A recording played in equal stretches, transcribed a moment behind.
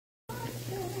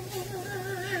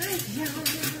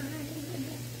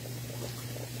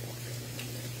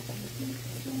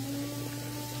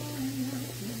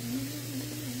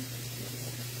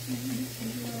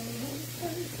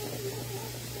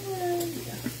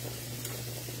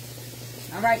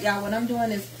Alright, y'all, what I'm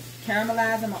doing is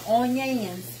caramelizing my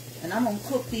onions, and I'm going to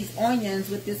cook these onions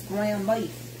with this ground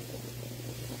beef.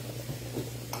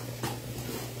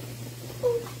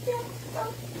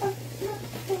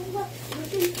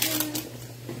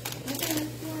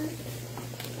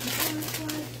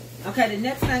 Okay, the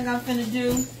next thing I'm finna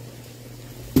do,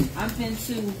 I'm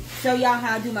finna show y'all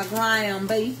how I do my ground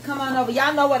beef. Come on over.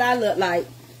 Y'all know what I look like.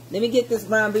 Let me get this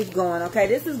ground beef going. Okay,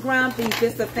 this is ground beef.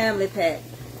 It's a family pack.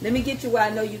 Let me get you where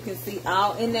I know you can see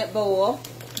all in that bowl.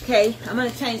 Okay, I'm going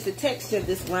to change the texture of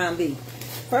this ground beef.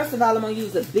 First of all, I'm going to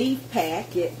use a beef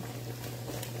packet.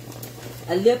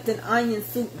 A Lipton onion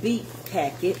soup beef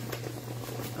packet.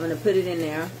 I'm going to put it in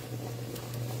there.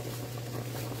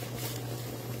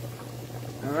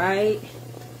 Alright.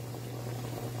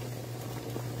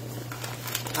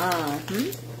 I'm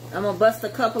going to bust a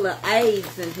couple of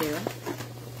eggs in here.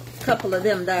 A couple of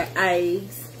them there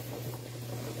eggs.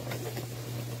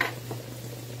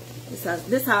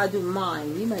 This is how I do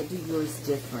mine. You might do yours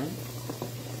different.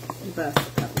 You bust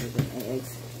a couple of them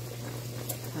eggs.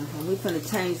 We're going to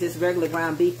change this regular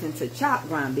ground beef into chopped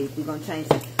ground beef. We're going to change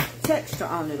the texture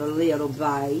on it a little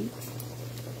bit.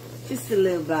 Just a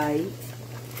little bit.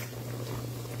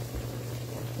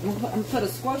 I'm going to put a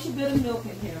squishy bit of milk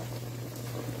in here.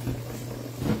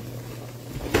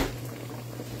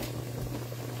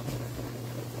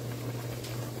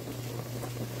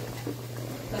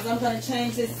 Because I'm going to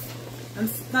change this. I'm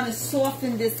going to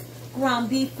soften this ground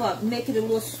beef up, make it a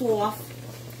little soft.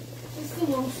 Just a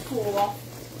little soft.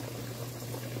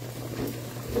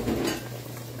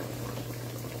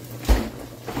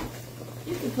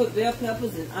 You can put bell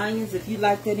peppers and onions if you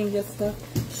like that in your stuff.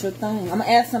 Sure thing. I'm going to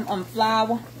add some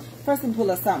flour. First, I'm going to pull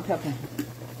a salt and pepper.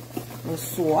 A little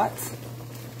salt.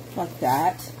 Like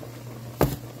that.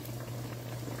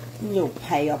 A little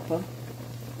pepper.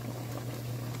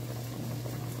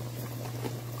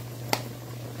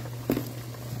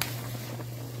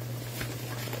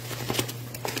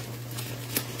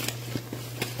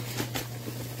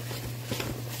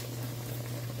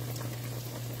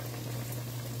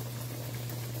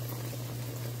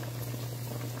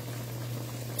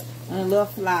 And a little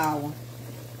flour.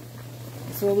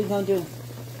 That's what we're going to do.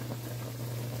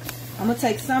 I'm going to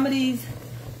take some of these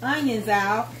onions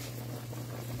out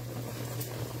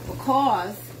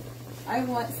because I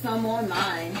want some on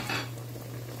mine.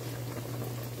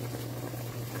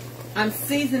 I'm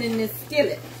seasoning this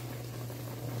skillet.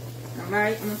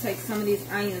 Alright, I'm going to take some of these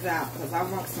onions out because I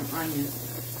want some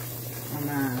onions on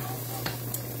mine.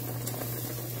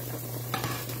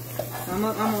 So I'm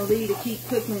going to leave to keep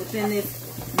cooking within this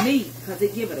meat because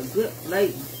it give it a good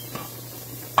flavor.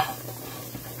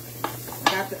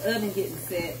 Got the oven getting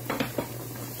set.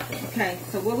 Okay,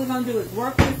 so what we're going to do is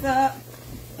work this up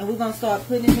and we're going to start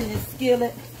putting it in this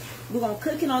skillet. We're going to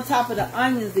cook it on top of the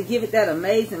onions to give it that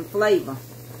amazing flavor.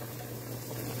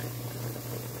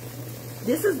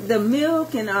 This is the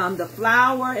milk and the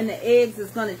flour and the eggs is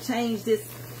going to change this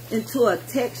into a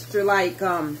texture like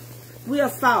real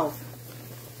soft.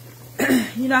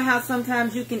 You know how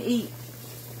sometimes you can eat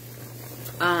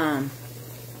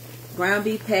ground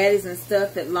beef patties and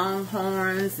stuff at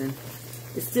Longhorns and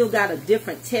it's still got a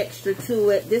different texture to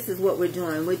it. This is what we're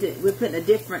doing. We're putting a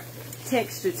different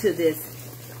texture to this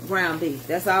ground beef.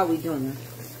 That's all we're doing.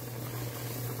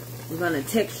 We're going to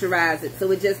texturize it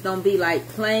so it just don't be like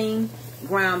plain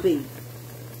ground beef.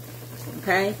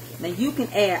 Okay? Now you can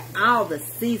add all the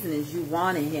seasonings you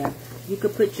want in here. You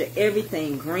could put your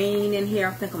everything green in here.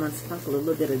 I think I'm going to sprinkle a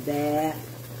little bit of that.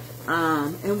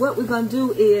 And what we're going to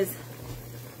do is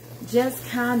just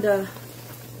kind of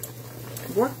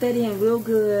work that in real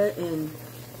good and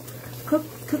cook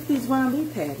these ground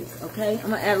beef patties, okay? I'm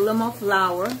going to add a little more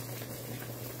flour.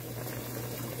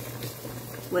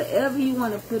 Whatever you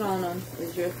want to put on them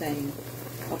is your thing,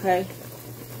 okay?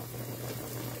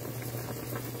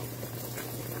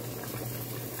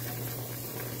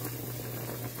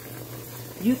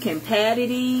 You can patty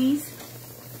these.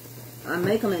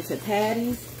 Make them into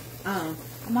patties. I'm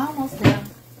almost done.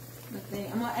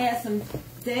 I'm going to add some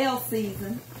Dale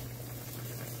season.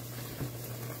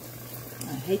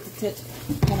 I hate to touch,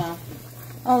 hold on.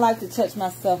 I don't like to touch my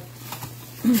stuff.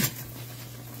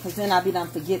 Because then I'll be done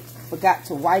forgot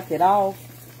to wipe it off.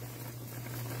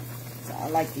 So I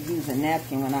like to use a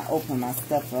napkin when I open my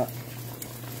stuff up.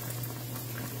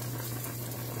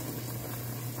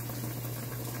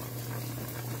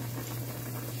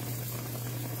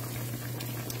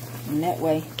 And that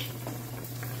way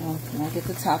Oh, I'll get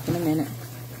the top in a minute.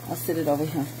 I'll sit it over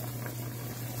here.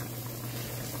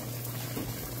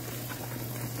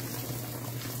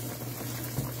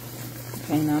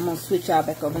 Okay, now I'm going to switch y'all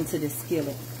back over into this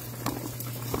skillet.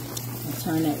 I'll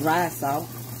turn that rice off.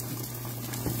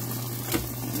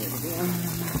 There we go.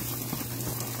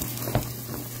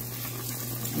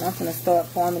 And I'm going to start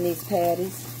forming these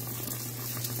patties.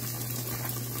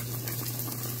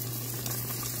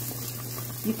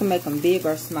 You can make them big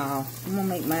or small. I'm going to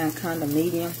make mine kind of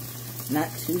medium, not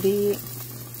too big.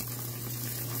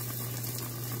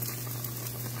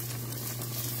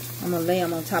 I'm going to lay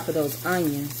them on top of those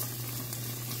onions.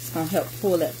 It's going to help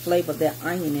pull that flavor of that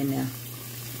onion in there.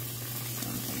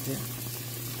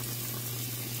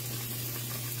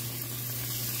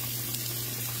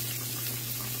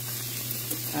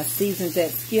 I seasoned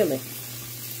that skillet.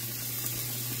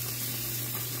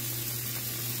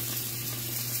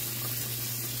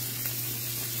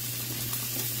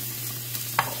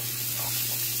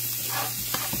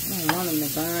 I don't want them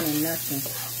to burn or nothing.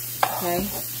 Okay?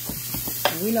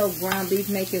 And we know ground beef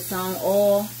make its own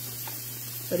oil,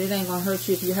 but it ain't gonna hurt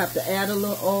you if you have to add a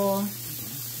little oil.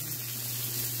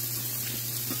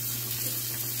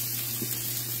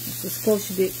 It's a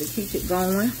squishy bit to keep it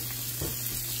going.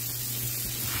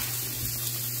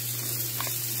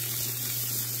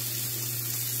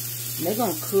 They're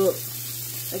gonna cook.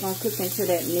 They're gonna cook into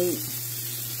that meat.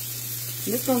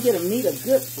 And it's gonna get a meat a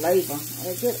good flavor,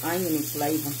 a good oniony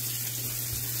flavor.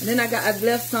 And then I've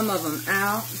left some of them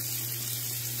out.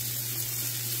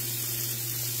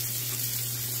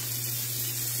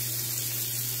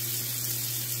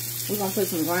 We're gonna put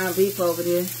some ground beef over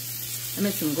this. I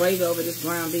mean some gravy over this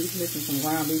ground beef. Listen, some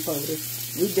ground beef over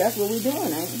this. That's what we're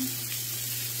doing, ain't we?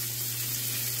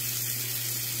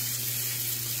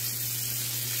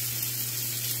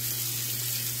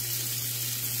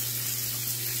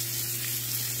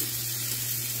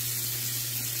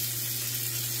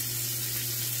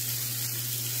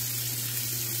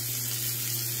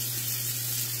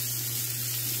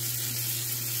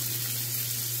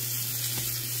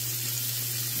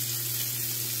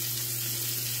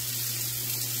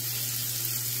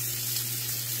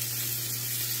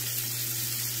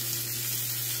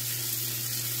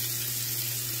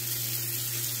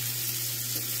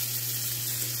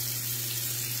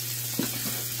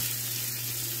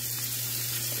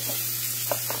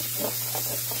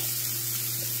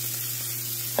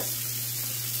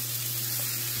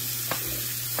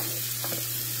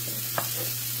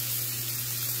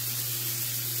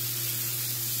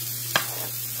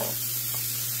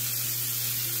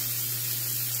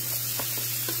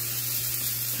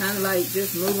 Kind of like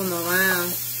just move them around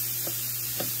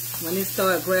when it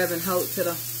start grabbing hold to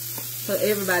the, so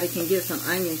everybody can get some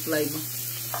onion flavor.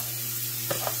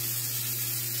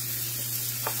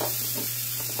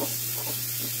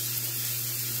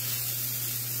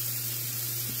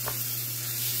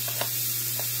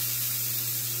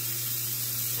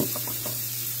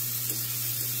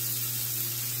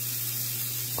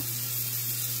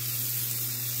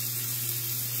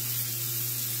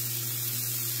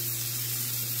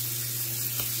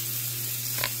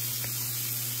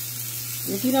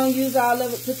 If you don't use all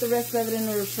of it, put the rest of it in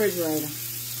the refrigerator.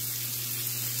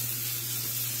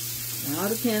 It all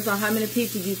depends on how many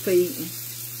people you feed.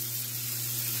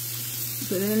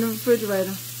 Put it in the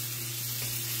refrigerator.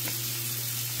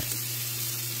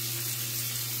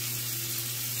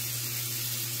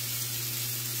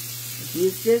 If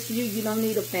it's just you, you don't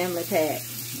need a family pack.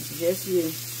 It's just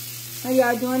you. How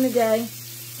y'all doing today?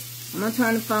 I'm going to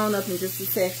turn the phone up in just a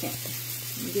second.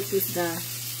 Let me get this done.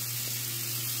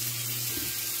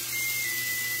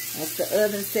 That's the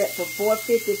oven set for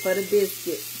 450 for the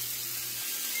biscuit.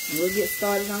 And we'll get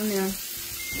started on them.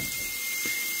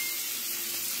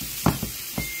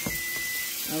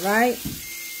 Alright?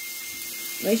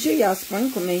 Make sure y'all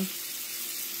sprinkle me.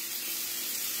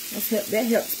 That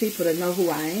helps people to know who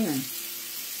I am.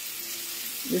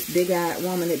 This big-eyed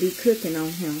woman that be cooking on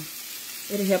him.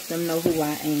 It'll help them know who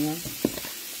I am.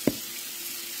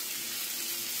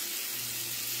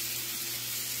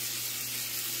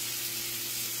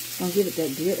 Gonna give it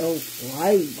that good old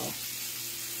flavor.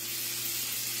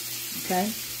 Okay?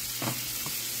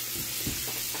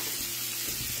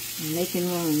 I'm making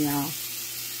room, y'all.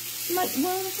 Make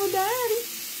room for Daddy.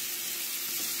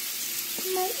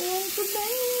 Make room for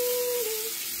Daddy.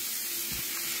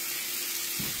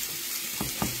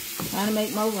 Trying to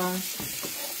make more room.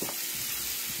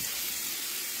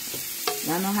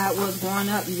 Y'all know how it was growing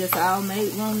up. You just all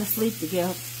made room to sleep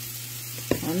together.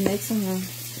 Trying to make some room.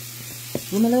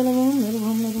 Give me a little room, little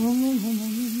room, little room, little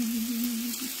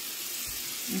room.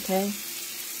 Okay.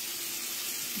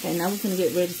 Okay, now we're going to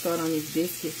get ready to start on these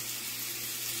biscuits.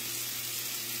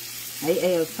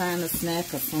 I'll find a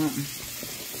snack or something.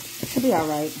 It'll be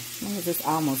alright, as long as it's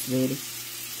almost ready.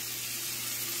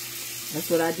 That's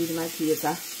what I do to my kids.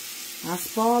 I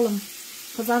spoil them,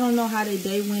 because I don't know how their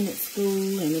day went at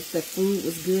school, and if the food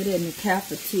was good in the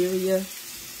cafeteria.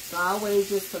 So I always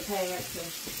just prepare to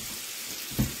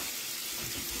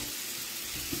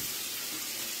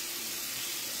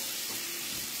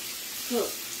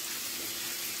cook.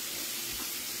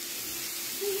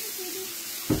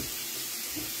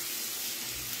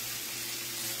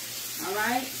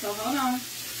 Alright, so hold on.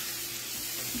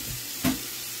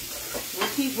 We'll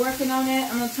keep working on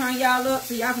that. I'm going to turn y'all up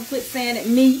so y'all can quit saying it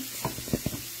meat.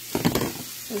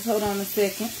 Just hold on a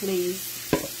second, please.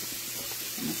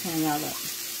 I'm going to turn y'all up.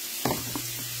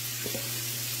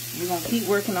 We're going to keep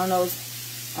working on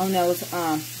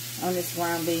this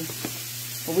ground beef.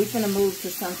 But we're going to move to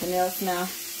something else now.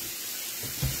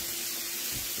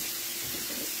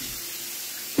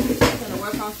 We're going to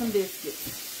work on some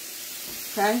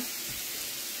biscuits. Okay?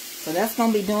 So that's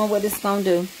going to be doing what it's going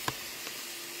to do.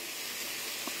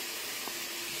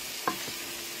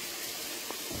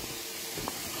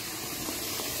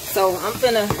 So I'm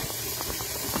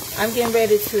getting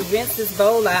ready to rinse this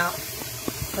bowl out,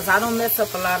 because I don't mess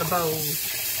up a lot of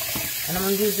bowls. And I'm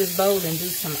going to use this bowl and do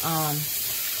some,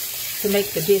 to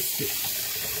make the biscuit.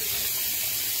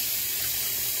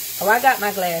 Oh, I got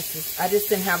my glasses. I just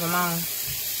didn't have them on.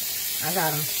 I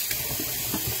got them.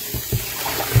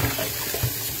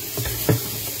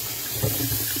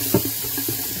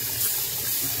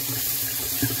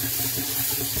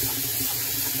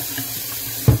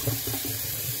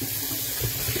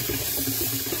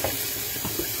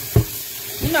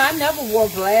 You know, I never wore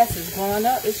glasses growing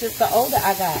up. It's just the older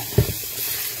I got.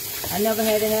 I never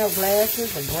had to have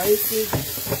glasses or braces.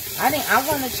 I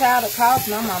wasn't a child that cost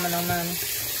my mama no money.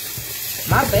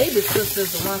 My baby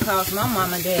sister's the one that cost my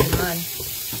mama and daddy money.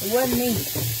 It wasn't me.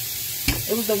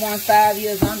 It was the one 5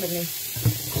 years under me.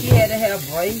 She had to have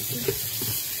braces.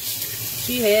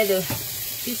 She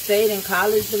stayed in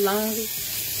college the longest.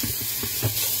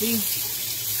 She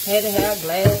had to have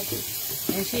glasses.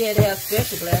 And she had to have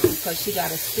special glasses because she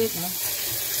got a stigma.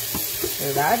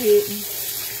 But I didn't.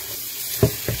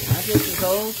 I just was an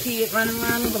old kid running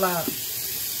around the block.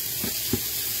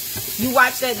 You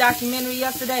watched that documentary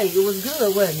yesterday? It was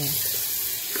good, wasn't it?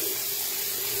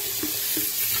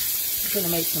 I'm going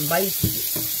to make some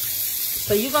biscuits.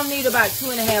 So you're going to need about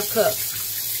 2.5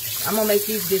 cups. I'm going to make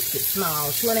these biscuits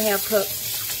small. 2.5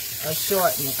 cups of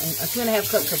shortening. And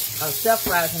 2.5 cups of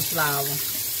self-rising flour.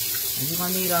 And you're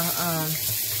going to need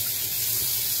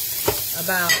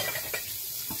about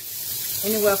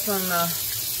anywhere from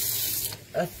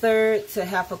a third to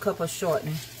half a cup of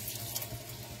shortening.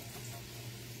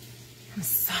 I'm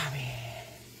sorry.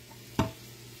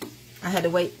 I had to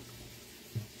wait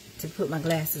to put my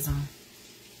glasses on.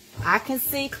 I can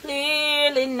see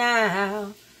clearly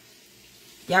now.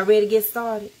 Y'all ready to get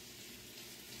started?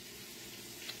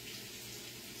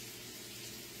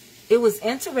 It was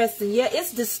interesting. Yeah,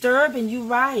 it's disturbing. You're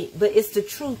right. But it's the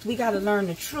truth. We got to learn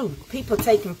the truth. People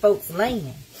taking folks'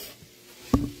 land.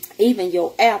 Even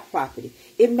your air property.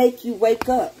 It make you wake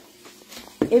up.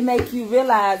 It make you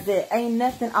realize that ain't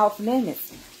nothing off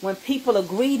limits. When people are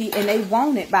greedy and they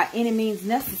want it by any means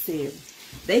necessary.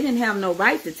 They didn't have no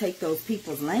right to take those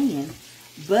people's land.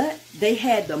 But they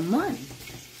had the money.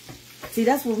 See,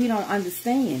 that's what we don't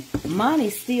understand. Money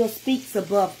still speaks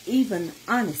above even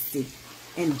honesty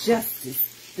and justice.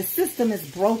 The system is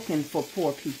broken for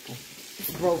poor people.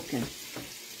 It's broken.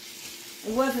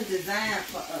 It wasn't designed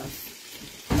for us.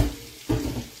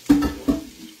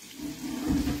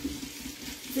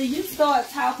 See, you start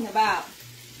talking about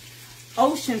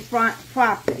oceanfront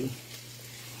property,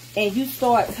 and you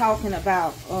start talking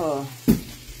about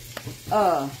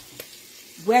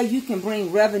where you can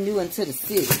bring revenue into the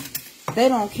city. They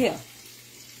don't care.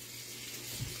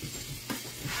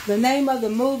 The name of the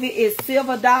movie is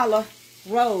Silver Dollar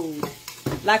Road.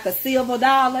 Like a silver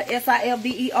dollar,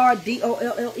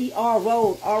 S-I-L-V-E-R-D-O-L-L-E-R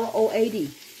Road,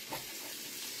 R-O-A-D.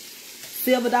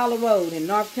 Silver Dollar Road in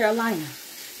North Carolina.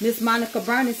 Miss Monica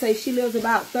Burney says she lives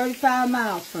about 35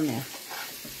 miles from there.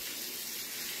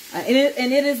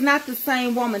 And it is not the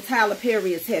same woman Tyler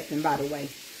Perry is helping, by the way.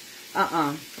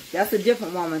 That's a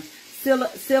different woman.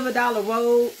 Silver Dollar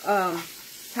Road,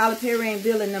 Tyler Perry ain't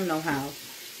building them no house.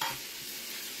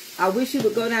 I wish you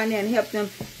would go down there and help them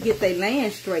get their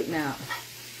land straightened out.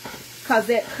 Because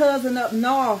that cousin up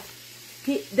north,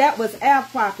 that was our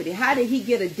property. How did he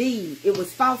get a deed? It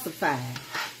was falsified.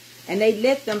 And they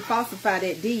let them falsify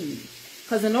that deed.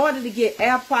 Because in order to get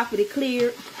our property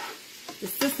cleared, The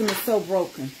system is so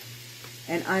broken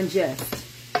and unjust.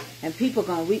 And people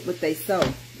gonna reap what they sow.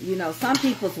 You know, some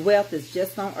people's wealth is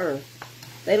just on earth.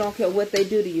 They don't care what they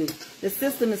do to you. The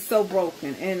system is so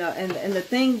broken. And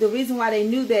the reason why they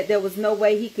knew that there was no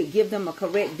way he could give them a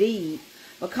correct deed,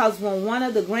 because when one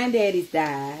of the granddaddies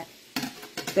died,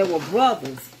 they were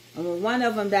brothers. And when one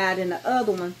of them died and the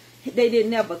other one, they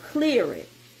didn't ever clear it.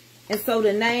 And so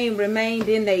the name remained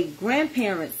in their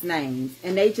grandparents' names.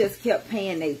 And they just kept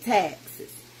paying their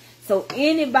taxes. So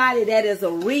anybody that is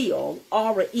a real,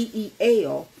 or a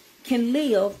EEL, can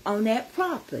live on that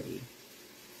property.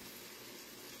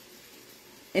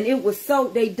 And it was so,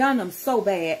 they done them so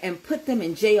bad and put them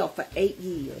in jail for 8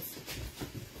 years.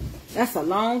 That's a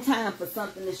long time for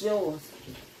something that's yours.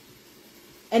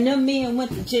 And them men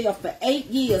went to jail for 8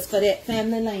 years for that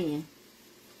family land.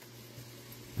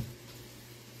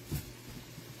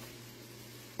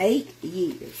 8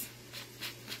 years.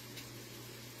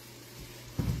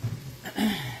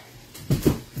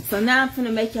 So now I'm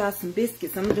finna make y'all some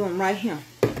biscuits. I'm doing right here.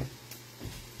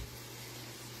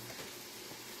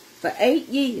 For 8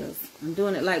 years, I'm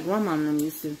doing it like grandma and them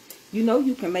used to. You know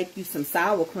you can make you some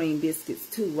sour cream biscuits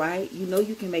too, right? You know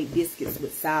you can make biscuits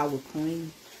with sour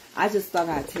cream. I just thought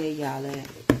I'd tell y'all that.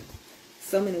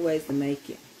 So many ways to make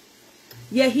it.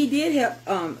 Yeah, he did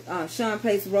help Sean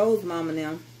Pace Rose Mom and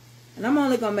them. And I'm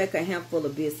only going to make a handful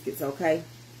of biscuits, okay?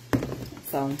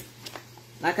 So,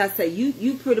 like I say,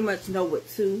 you pretty much know what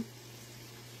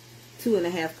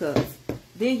 2.5 cups.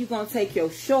 Then you're going to take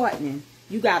your shortening.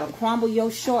 You got to crumble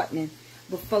your shortening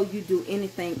before you do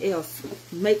anything else.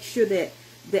 Make sure that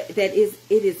it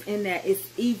is in there. It's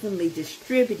evenly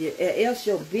distributed. Or else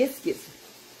your biscuits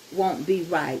won't be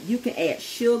right. You can add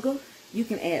sugar. You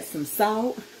can add some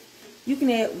salt. You can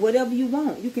add whatever you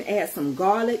want. You can add some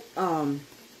garlic.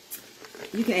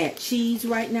 You can add cheese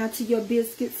right now to your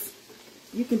biscuits.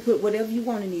 You can put whatever you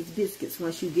want in these biscuits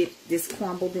once you get this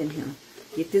crumbled in here.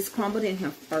 Get this crumbled in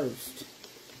here first.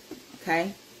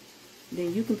 Okay?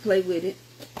 Then you can play with it.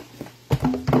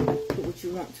 Put what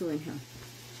you want to in here.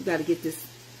 You got to get this.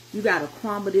 You got to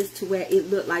crumble this to where it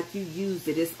look like you used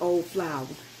it. It's old flour.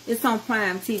 It's on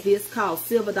Prime TV. It's called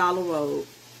Silver Dollar Road.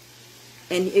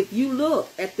 And if you look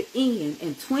at the end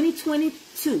in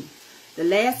 2022, the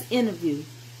last interview,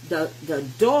 the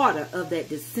daughter of that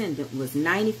descendant was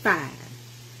 95.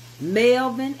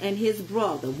 Melvin and his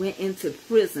brother went into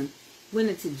prison, went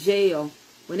into jail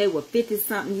when they were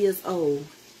 50-something years old.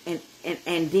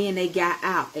 And then they got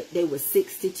out. They were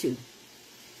 62.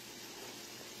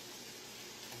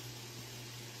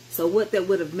 So what that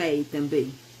would have made them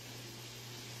be?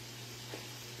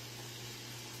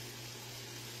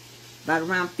 About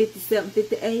around 57,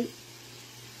 58.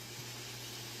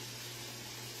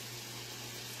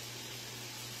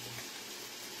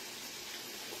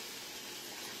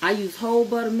 I use whole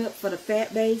buttermilk for the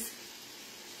fat base.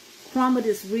 Crumble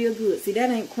this real good. See, that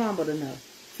ain't crumbled enough.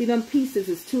 See, them pieces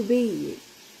is too big.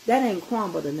 That ain't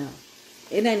crumbled enough.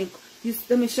 It ain't.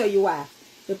 Let me show you why.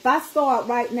 If I start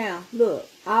right now, look,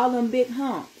 all them big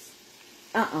humps.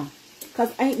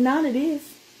 Because ain't none of this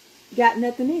got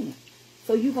nothing in it.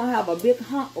 So you're going to have a big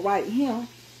hump right here.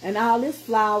 And all this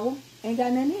flour ain't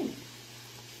got nothing in it.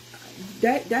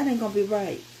 That ain't going to be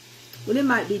right. Well, it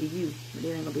might be to you, but it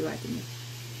ain't going to be right to me.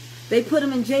 They put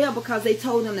them in jail because they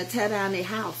told them to tear down their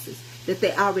houses that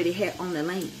they already had on the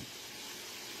land.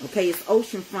 Okay, it's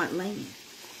oceanfront land.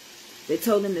 They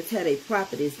told them to tear their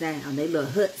properties down, their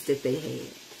little huts that they had.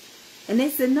 And they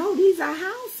said, no, these are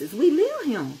houses. We live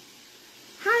here.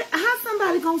 How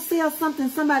somebody going to sell something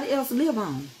somebody else live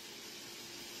on?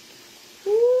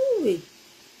 Ooh.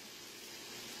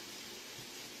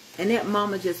 And that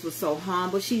mama just was so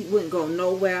humble. She wouldn't go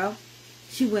nowhere.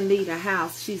 She wouldn't leave the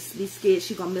house. She'd be scared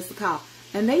she going to miss a call.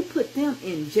 And they put them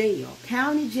in jail,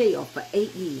 county jail, for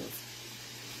 8 years.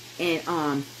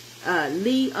 And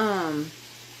Lee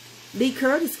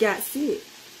Curtis got sick.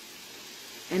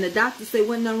 And the doctor said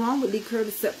wasn't nothing wrong with Lee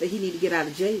Curtis except that he need to get out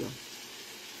of jail.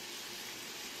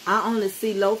 I only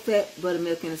see low-fat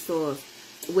buttermilk in the stores.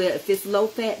 Well, if it's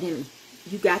low-fat, then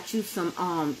you got you some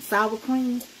sour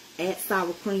cream. Add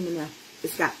sour cream in there.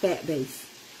 It's got fat base.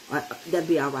 That'd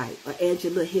be all right. Or add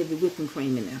your little heavy whipping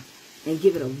cream in there. And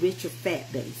give it a richer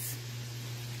fat base.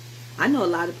 I know a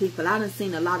lot of people. I done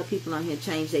seen a lot of people on here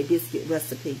change their biscuit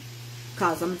recipe.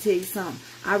 Cause I'm gonna tell you something.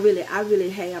 I really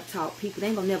have taught people. They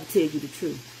ain't gonna never tell you the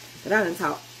truth. But I done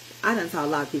taught a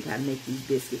lot of people how to make these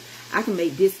biscuits. I can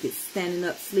make biscuits standing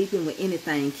up, sleeping, with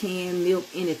anything, canned milk,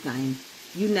 anything.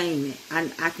 You name it.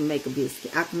 I can make a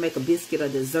biscuit. I can make a biscuit or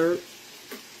dessert.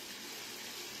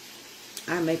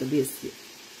 I make a biscuit.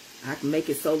 I can make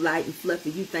it so light and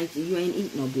fluffy you think that you ain't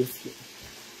eating no biscuit.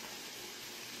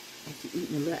 Like you're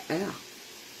eating a little air.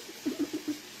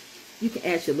 You can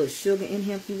add your little sugar in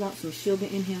here if you want some sugar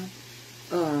in here.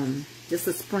 Just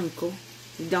a sprinkle.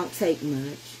 It don't take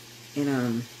much.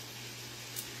 And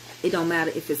it don't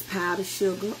matter if it's powdered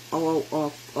sugar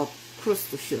or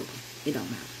crystal sugar. It don't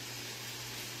matter.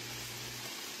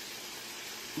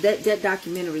 That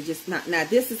documentary just not. Now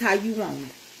this is how you want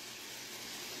it.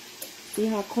 See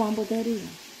how crumbled that is?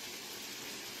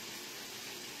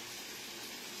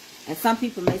 And some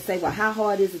people may say, well, how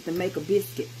hard is it to make a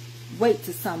biscuit? Wait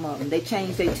till some of them. They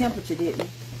changed their temperature, didn't they?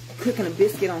 Cooking a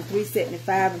biscuit on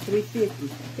 375 and 350.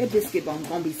 That biscuit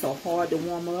gonna be so hard to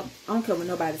warm up. I don't care what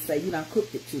nobody say, you done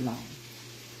cooked it too long.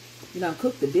 You done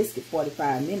cooked the biscuit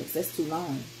 45 minutes. That's too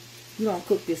long. You don't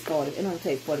cook this 40. It don't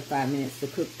take 45 minutes to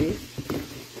cook this.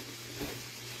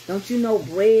 Don't you know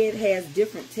bread has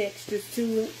different textures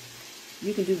to it?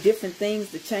 You can do different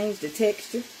things to change the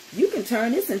texture. You can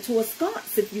turn this into a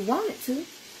sconce if you wanted to.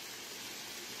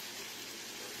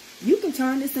 You can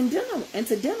turn this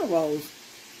into dinner rolls.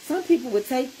 Some people would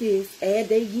take this, add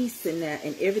their yeast in there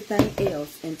and everything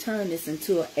else, and turn this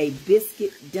into a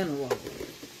biscuit dinner roll.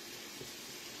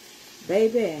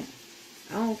 Baby,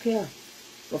 I don't care.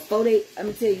 Let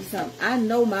me tell you something. I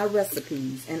know my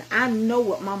recipes, and I know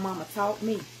what my mama taught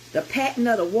me. The pattern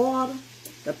of the water,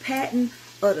 the pattern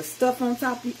of the stuff on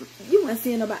top, you ain't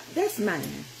seeing nobody. That's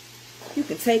mine. You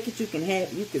can take it, you can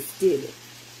have it, you can steal it.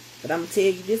 But I'm going to tell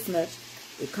you this much.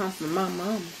 It comes from my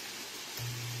mama.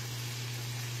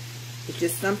 It's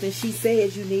just something she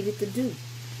says you needed to do.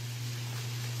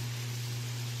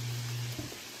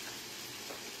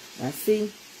 Now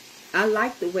see, I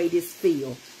like the way this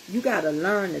feels. You got to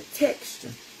learn the texture.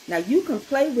 Now you can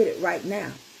play with it right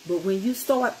now. But when you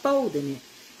start folding it,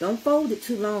 don't fold it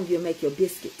too long. You'll make your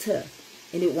biscuit tough.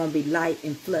 And it won't be light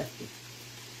and fluffy.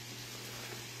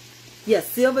 Yeah,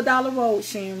 silver dollar roll,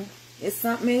 Sharon. It's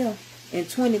something else in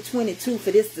 2022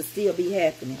 for this to still be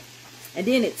happening. And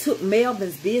then it took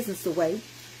Melvin's business away.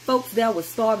 Folks there were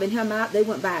starving him out. They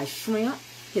went by his shrimp,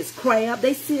 his crab.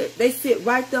 They sit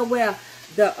right there where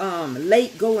the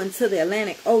lake go into the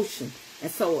Atlantic Ocean. And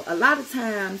so a lot of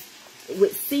times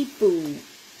with seafood,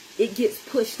 it gets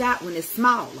pushed out when it's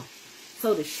smaller.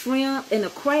 So the shrimp and the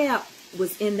crab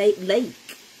was in that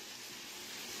lake.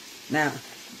 Now,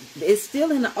 it's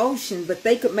still in the ocean, but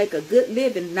they could make a good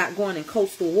living not going in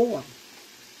coastal water.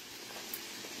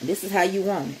 And this is how you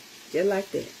want it. Just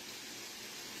like that.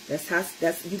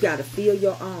 You got to feel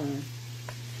your own.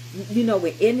 You know,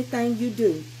 with anything you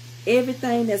do,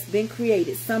 everything that's been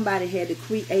created, somebody had to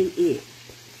create it.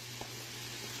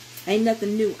 Ain't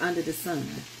nothing new under the sun.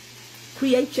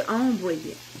 Create your own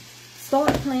bread.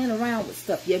 Start playing around with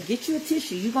stuff. Yeah, get you a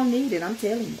tissue. You're going to need it, I'm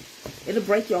telling you. It'll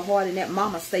break your heart, and that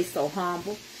mama stay so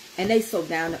humble. And they so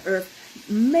down to earth.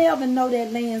 Melvin know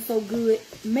that land so good.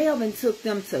 Melvin took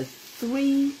them to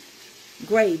 3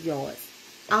 graveyards.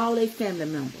 All their family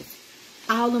members.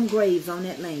 All them graves on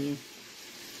that land.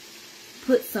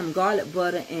 Put some garlic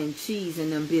butter and cheese in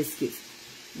them biscuits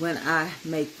when I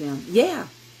make them. Yeah.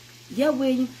 Yeah,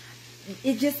 William.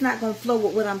 It's just not going to flow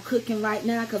with what I'm cooking right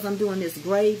now because I'm doing this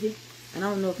gravy. And I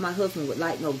don't know if my husband would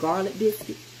like no garlic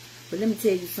biscuit. But let me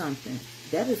tell you something.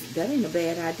 That ain't a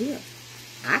bad idea.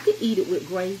 I could eat it with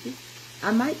gravy.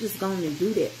 I might just go on and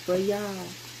do that for y'all.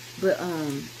 But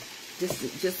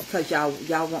just because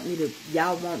y'all want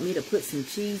me to put some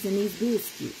cheese in these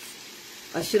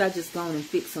biscuits. Or should I just go on and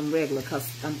fix them regular because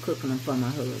I'm cooking them for my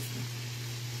husband?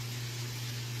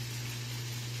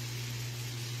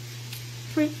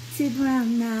 Pretty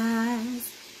brown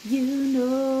eyes, you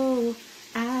know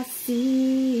I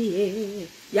see it.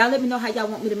 Y'all let me know how y'all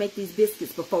want me to make these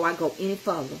biscuits before I go any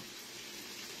further.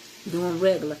 Doing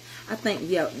regular. I think,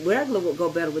 yeah, regular will go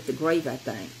better with the gravy, I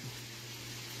think.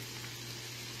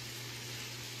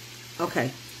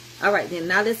 Okay. All right, then.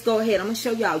 Now let's go ahead. I'm going to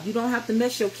show y'all. You don't have to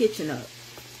mess your kitchen up.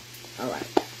 All right.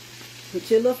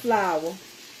 Put your little flour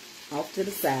off to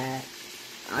the side.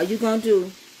 All you're going to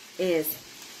do is,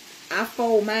 I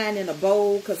fold mine in a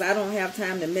bowl because I don't have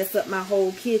time to mess up my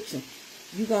whole kitchen.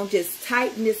 You're going to just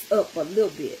tighten this up a little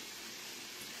bit.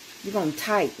 You're going to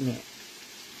tighten it.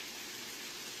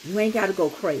 You ain't got to go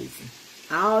crazy.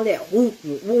 All that whoop,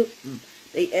 whoop, whoop.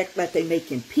 They act like they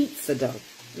making pizza dough.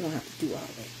 You don't have to do all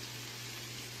that.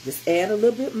 Just add a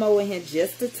little bit more in here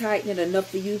just to tighten it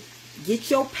enough for you. Get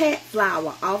your pat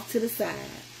flour off to the side.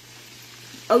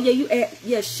 Oh, yeah, you add,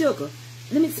 yeah, sugar.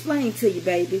 Let me explain to you,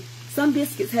 baby. Some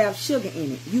biscuits have sugar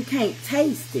in it. You can't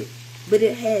taste it, but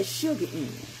it has sugar in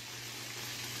it.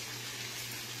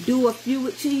 Do a few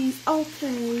with cheese.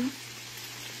 Okay.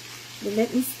 But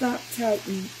let me stop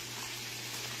tightening.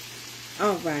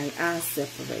 All right, I'll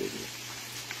separate it.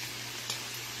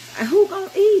 And who gonna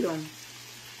eat them?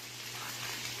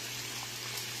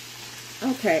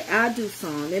 Okay, I'll do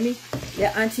some.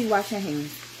 Let Auntie wash her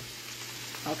hands.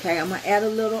 Okay, I'm gonna add a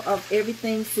little of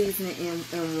everything seasoning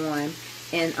in one,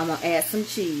 and I'm gonna add some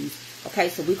cheese. Okay,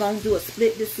 so we're gonna do a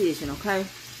split decision. Okay.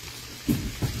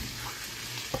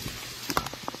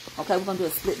 Okay, we're gonna do a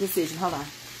split decision. Hold on.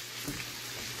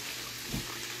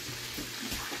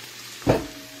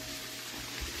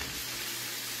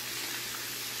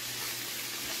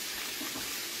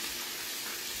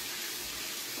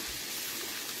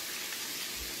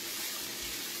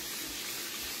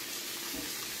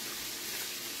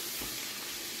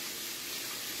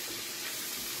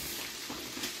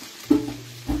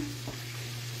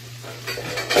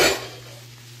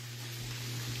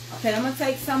 Okay, I'm going to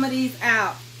take some of these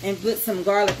out and put some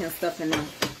garlic and stuff in them.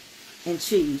 And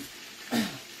cheese.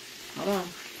 Hold on.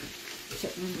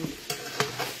 Check my meat.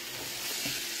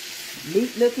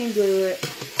 Meat looking good.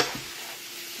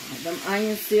 Them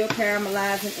onions still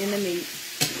caramelizing in the meat.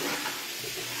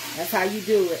 That's how you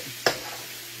do it.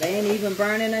 They ain't even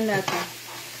burning or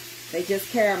nothing. They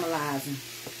just caramelizing.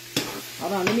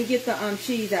 Hold on, let me get the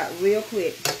cheese out real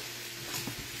quick.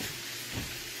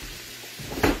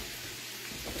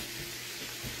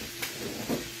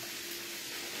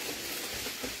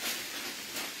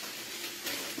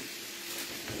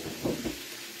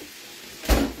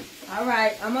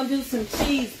 Alright, I'm going to do some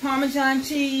cheese, Parmesan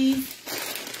cheese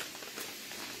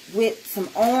with some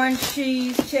orange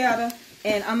cheese, cheddar,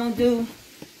 and I'm going to do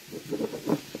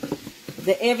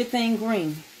the everything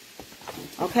green.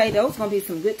 Okay, those going to be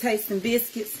some good tasting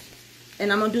biscuits,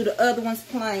 and I'm going to do the other ones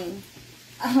plain.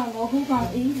 I don't know who's going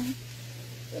to eat them,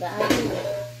 but I do.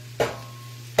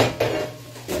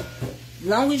 As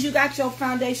long as you got your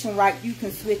foundation right, you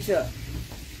can switch up.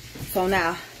 So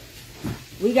now,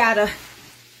 we got to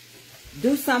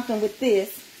do something with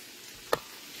this.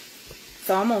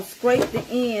 So I'm going to scrape the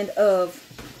end of,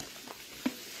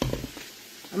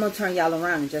 I'm going to turn y'all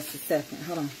around in just a second.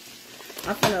 Hold on.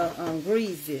 I'm going to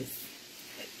grease this.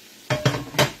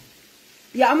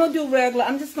 Yeah, I'm going to do regular.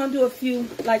 I'm just going to do a few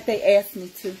like they asked me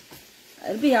to.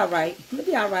 It'll be all right. It'll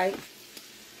be all right.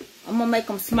 I'm going to make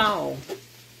them small.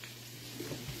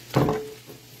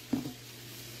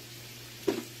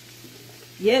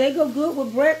 Yeah, they go good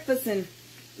with breakfast and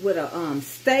with a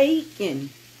steak, and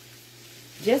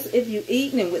just if you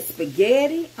eating it with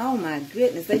spaghetti, oh my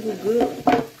goodness, they go good.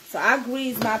 So I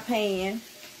grease my pan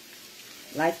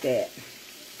like that.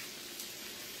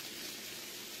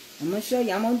 I'm going to show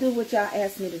you. I'm going to do what y'all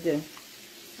asked me to do.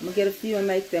 I'm going to get a few and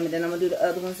make them, and then I'm going to do the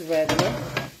other ones regular.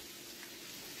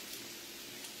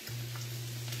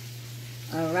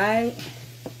 Alright.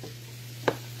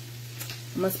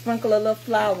 I'm going to sprinkle a little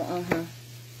flour on her.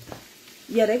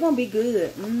 Yeah, they're going to be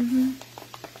good.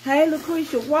 Hey,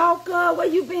 Lucretia Walker, where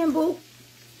you been, boo?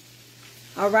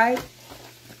 Alright.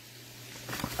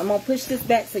 I'm going to push this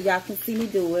back so y'all can see me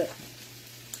do it.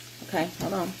 Okay,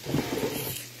 hold on.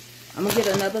 I'm going to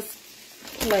get another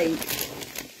plate.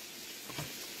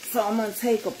 So I'm going to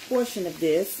take a portion of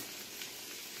this.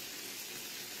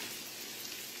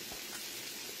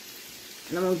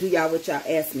 And I'm going to do y'all what y'all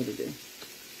asked me to do.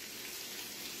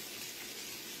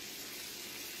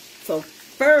 So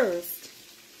first,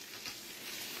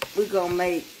 we're going to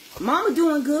make, Mama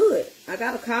doing good. I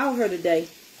got to call her today.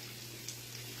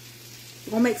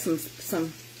 We're going to make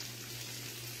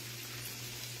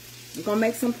we're going to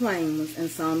make some plain ones and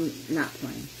some not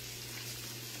plain.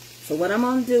 So what I'm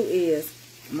going to do is,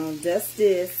 I'm going to dust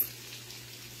this,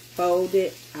 fold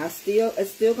it. It's still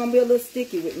going to be a little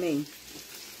sticky with me.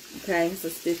 Okay, it's a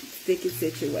sticky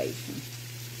situation.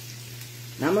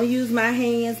 Now I'm going to use my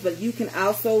hands, but you can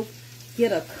also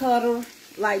get a cutter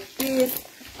like this.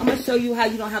 I'm going to show you how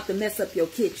you don't have to mess up your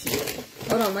kitchen.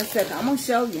 Hold on one second. I'm going to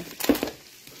show you.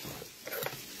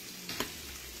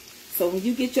 So when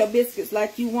you get your biscuits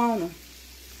like you want them,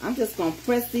 I'm just going to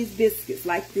press these biscuits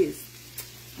like this.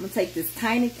 I'm going to take this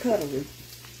tiny cutlery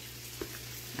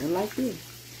and like this.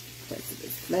 Press it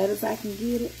as flat as I can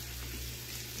get it.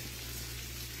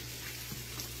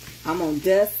 I'm going to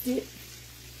dust it.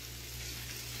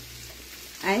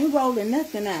 I ain't rolling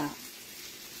nothing out.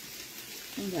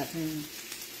 I ain't got time.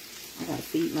 I got to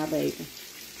feed my baby.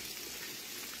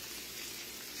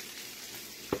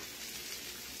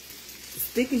 As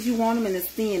thick as you want them and as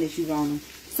thin as you want them.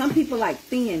 Some people like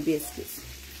thin biscuits.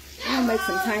 I'm going to make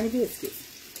some tiny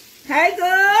biscuits. Hey,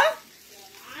 girl.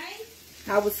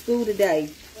 How was school today?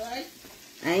 Good.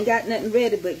 I ain't got nothing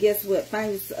ready, but guess what?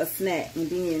 Find you a snack, and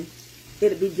then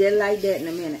it'll be just like that in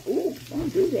a minute. Ooh, don't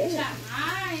do that.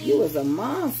 You was a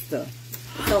monster.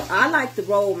 So I like to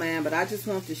roll, man, but I just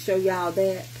want to show y'all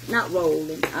that. Not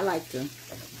rolling. I like to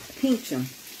pinch them.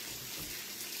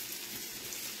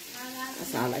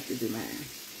 That's how I like to do mine.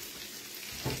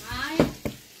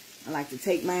 I like to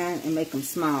take mine and make them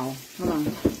small. Hold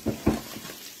on.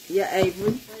 Yeah,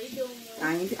 Avery. What are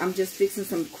you doing? I'm just fixing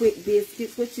some quick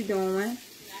biscuits. What you doing?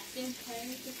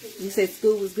 You said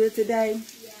school was good today?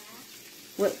 Yeah.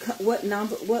 What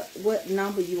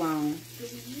number you on?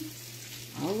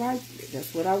 3. All right,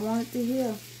 that's what I wanted to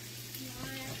hear.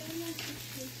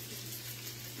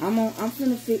 I'm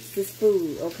gonna fix this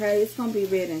food, okay? It's gonna be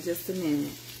ready in just a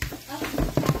minute.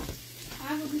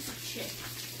 I will do some chips.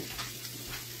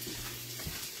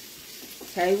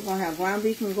 Okay, we're gonna have ground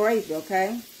beef and gravy,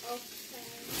 okay? Okay.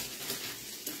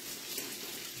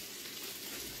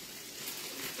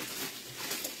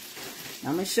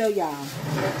 I'm gonna show y'all.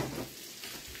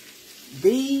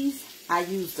 These I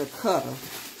used a cutter.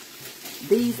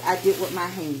 These I did with my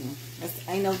hand. That's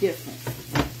ain't no difference.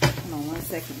 Hold on 1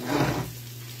 second.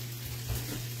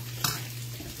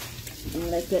 Let me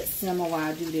let that simmer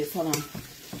while I do this. Hold on.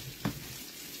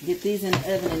 Get these in the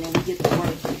oven and then we get to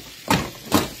work.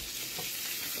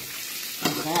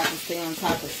 I have to stay on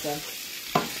top of stuff.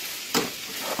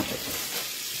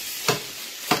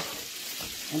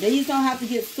 And these don't have to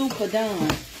get super done.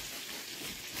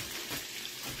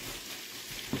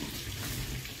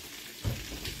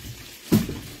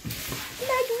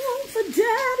 Make room for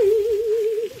daddy.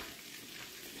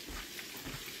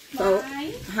 So,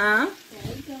 huh?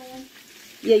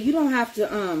 Yeah, you don't have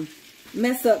to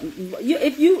mess up.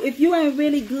 If you ain't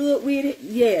really good with it,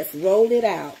 yes, roll it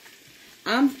out.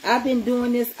 I've been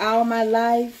doing this all my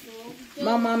life.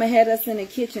 My mama had us in the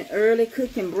kitchen early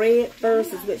cooking bread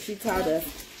first is what she taught us.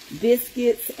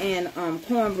 Biscuits and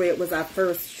cornbread was our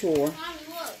first chore.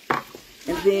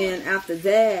 And then after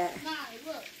that,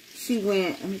 she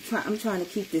went, I'm trying to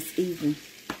keep this even.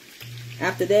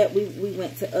 After that, we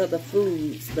went to other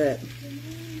foods, but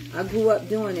I grew up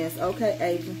doing this. Okay,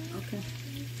 Ava. Okay.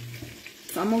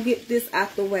 So I'm going to get this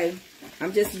out the way.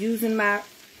 I'm just using my,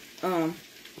 I'm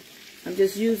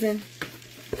just using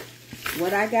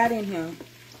what I got in here.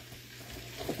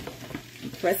 I'm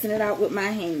pressing it out with my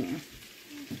hand.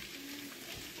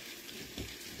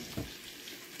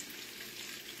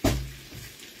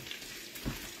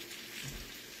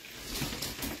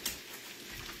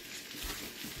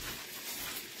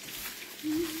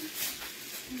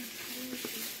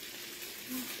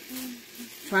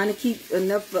 Trying to keep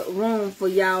enough room for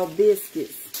y'all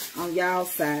biscuits on y'all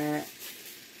side.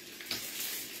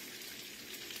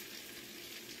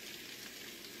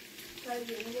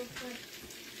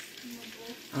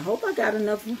 I hope I got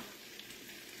enough.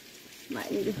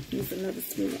 Might need to use another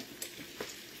skillet.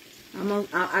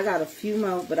 I got a few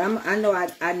more, but I know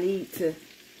I need to.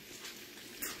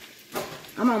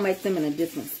 I'm gonna make them in a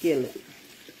different skillet.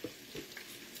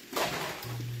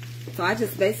 So I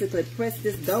just basically press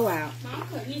this dough out. I'm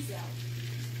cutting these out.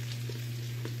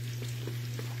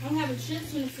 I'm having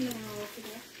chips in the cinnamon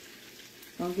today.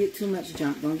 Don't get too much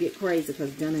junk. Don't get crazy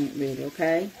because dinner ain't ready,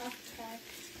 okay? Okay.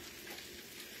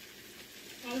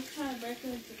 I'm trying to break it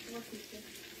into 4 pieces.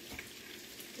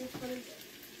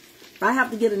 If I have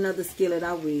to get another skillet,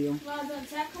 I will. Well, does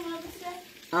that come over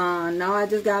today? No, I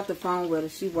just got off the phone with her.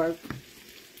 She worked.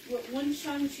 When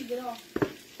did she get off?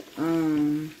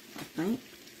 I think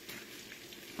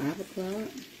 5 o'clock.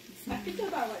 I think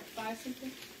about like 5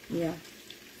 something. Yeah.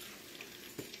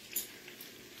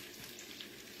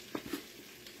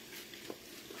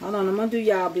 Hold on, I'm gonna do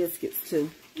y'all biscuits too.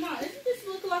 No, doesn't this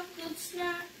look like a good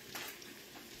snack?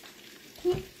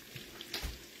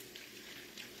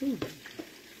 Ooh.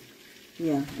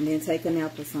 Yeah, and then take a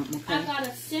nap or something, okay? I got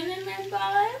a cinnamon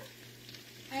bun,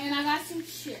 and I got some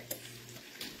chips.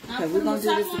 Okay, we're gonna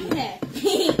do this again.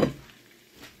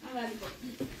 I'm ready to go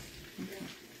eat. Okay.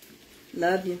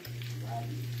 Love you. Love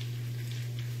you.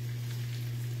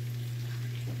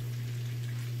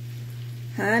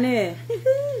 Honey,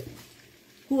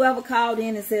 whoever called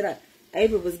in and said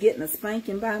Ava was getting a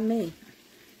spanking by me.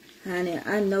 Honey,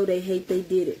 I know they hate they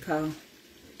did it, Carl.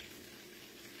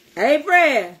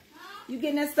 Avery, you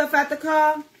getting that stuff out the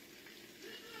car?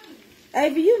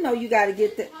 Avery, you know you got to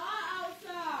get that.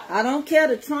 I don't care.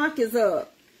 The trunk is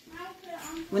up.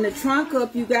 When the trunk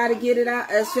up, you got to get it out.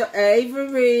 That's your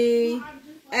Avery.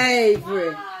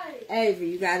 Avery. Avery,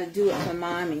 you got to do it for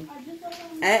mommy.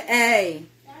 Hey.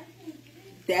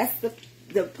 That's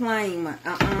the plane one.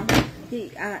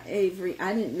 Avery,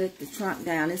 I didn't let the trunk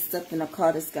down. There's stuff in the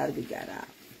car that's got to be got out.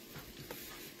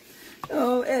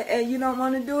 Oh, you don't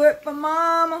want to do it for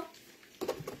mama?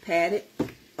 Pat it.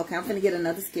 Okay, I'm going to get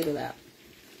another skittle out.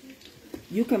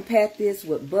 You can pat this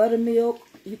with buttermilk.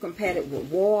 You can pat it with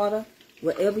water.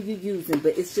 Whatever you're using.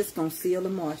 But it's just going to seal the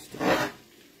moisture.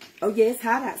 Oh, yeah, it's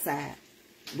hot outside.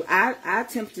 Our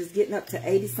temperature's getting up to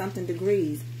 80-something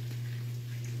degrees.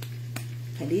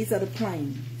 And these are the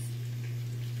plains.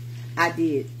 I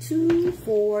did 2,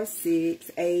 4,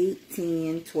 6, 8,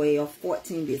 10, 12,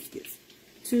 14 biscuits.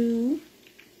 2,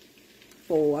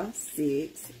 4,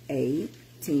 6, 8,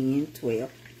 10,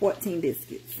 12, 14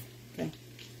 biscuits. Okay.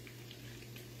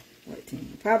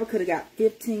 14. Probably could have got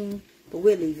 15, but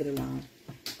we'll leave it alone.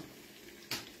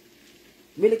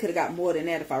 Really could have got more than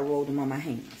that if I rolled them on my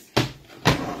hands.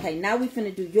 Okay, now we're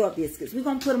finna do your biscuits. We're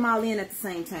gonna put them all in at the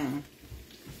same time.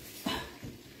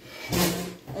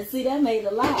 And see, that made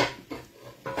a lot.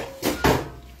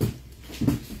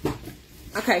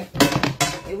 Okay,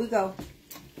 here we go.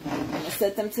 I'm gonna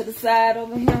set them to the side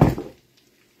over here.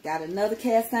 Got another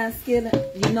cast iron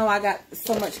skillet. You know I got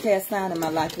so much cast iron in my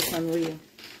life, it's unreal.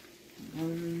 I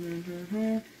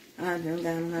done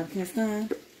got a lot of cast iron.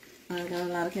 I got a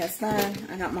lot of cast iron.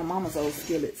 I got my mama's old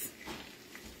skillets.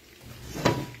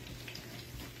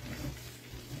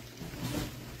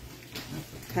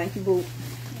 Thank you, boo.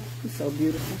 You're so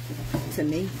beautiful to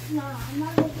me. No, I'm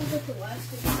not looking at the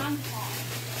West because I'm hot.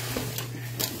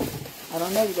 I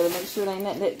don't know. You gotta make sure there ain't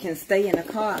nothing that can stay in the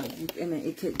car. I mean,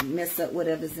 it could mess up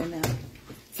whatever's in there.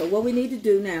 So what we need to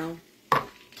do now,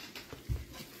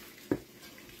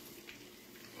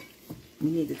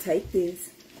 we need to take this.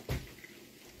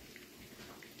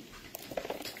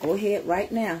 Go ahead right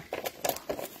now.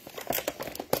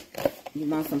 You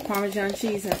want some Parmesan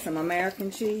cheese and some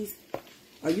American cheese?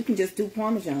 Or you can just do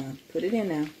Parmesan. Put it in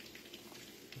there.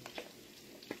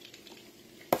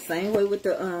 Same way with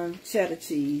the cheddar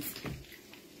cheese.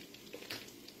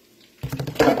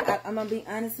 I'm going to be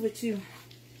honest with you.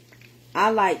 I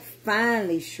like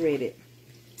finely shredded.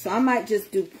 So I might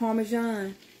just do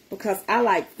Parmesan because I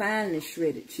like finely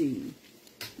shredded cheese.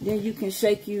 Then you can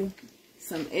shake you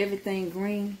some everything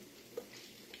green.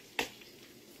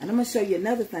 And I'm going to show you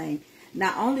another thing.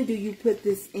 Not only do you put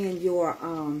this in your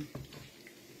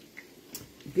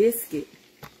biscuit,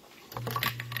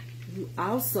 you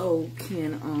also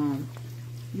can,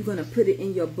 you're going to put it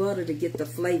in your butter to get the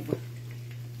flavor.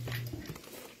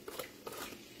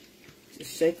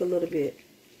 Just shake a little bit.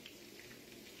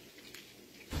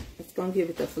 It's going to give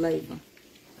it the flavor.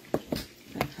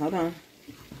 Okay, hold on.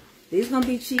 These going to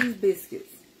be cheese biscuits.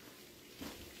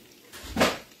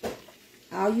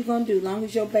 All you're going to do, as long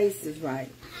as your base is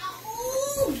right.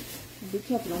 Ow! Be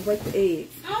careful, don't break the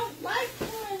eggs. I don't like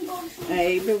playing boxes.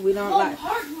 Hey, but we don't like.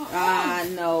 I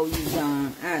know you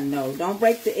don't. I know. Don't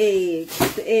break the eggs.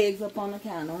 Put the eggs up on the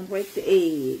counter. Don't break the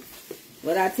eggs.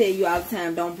 What I tell you all the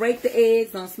time, don't break the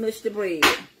eggs, don't smush the bread.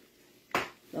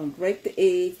 Don't break the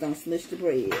eggs, don't smush the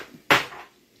bread.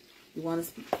 You want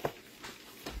to...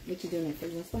 What you doing there for?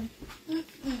 You want to spy?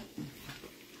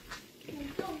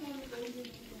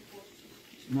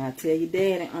 Now I tell your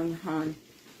daddy, honey.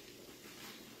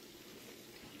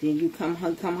 Then you come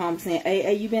home saying,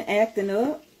 hey, you been acting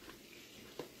up?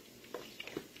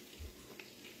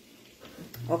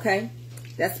 Okay?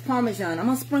 That's Parmesan. I'm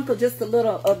going to sprinkle just a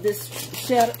little of this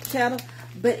cheddar,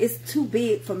 but it's too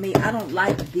big for me. I don't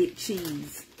like big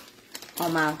cheese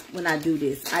on when I do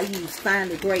this. I use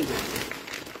finely grated.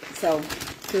 So,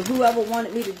 to whoever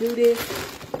wanted me to do this,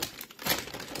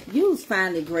 use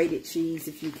finely grated cheese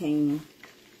if you can.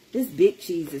 This big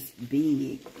cheese is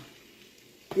big.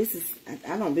 This is,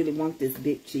 I don't really want this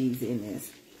big cheese in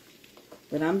this.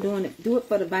 But I'm doing it, do it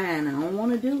for the vine. I don't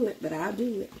want to do it, but I'll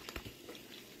do it.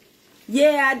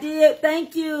 Yeah, I did.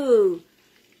 Thank you,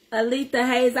 Aletha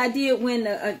Hayes. I did win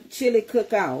the chili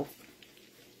cook-off.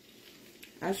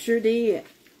 I sure did.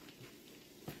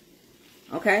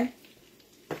 Okay.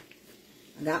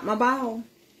 I got my bowl.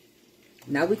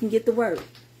 Now we can get to work.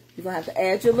 You're going to have to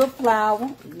add your little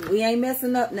flour. We ain't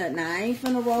messing up nothing. Now, I ain't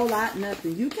finna roll out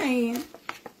nothing. You can.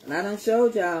 And I done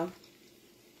showed y'all.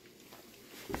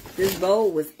 This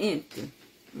bowl was empty.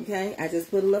 Okay? I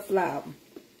just put a little flour.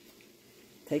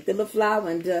 Take the little flour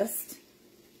and dust.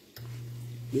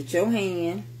 Get your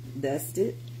hand. Dust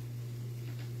it.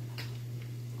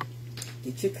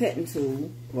 Get your cutting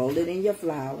tool. Roll it in your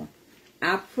flour.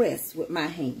 I press with my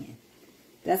hand.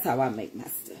 That's how I make my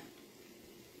stuff.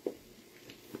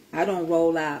 I don't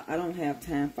roll out. I don't have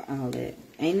time for all that.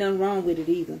 Ain't nothing wrong with it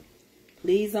either.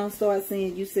 Please don't start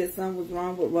saying you said something was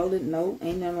wrong with rolling. No,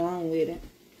 ain't nothing wrong with it.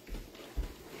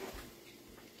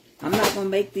 I'm not going to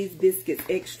make these biscuits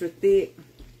extra thick.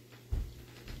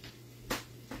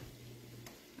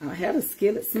 I had a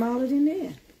skillet smaller than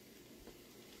that.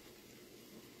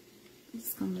 I'm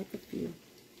just going to make a few.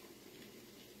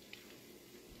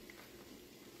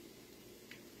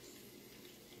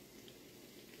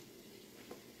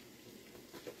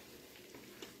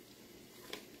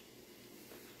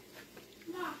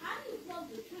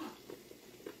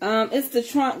 It's the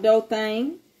trunk dough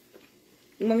thing.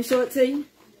 You want me to show it to you?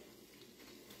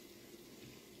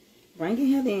 Bring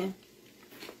your head in.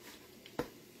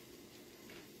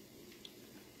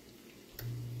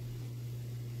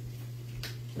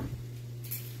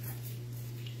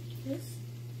 This?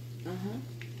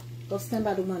 Go stand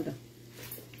by the window.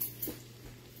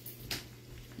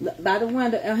 By the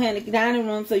window, in the dining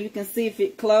room, so you can see if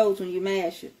it closed when you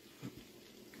mash it.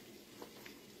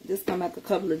 Just come back a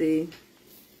couple of these.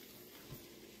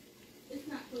 It's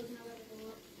not closing. I let it go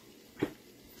up.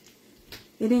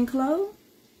 It didn't close?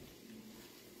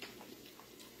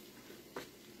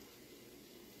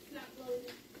 It's not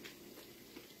closing.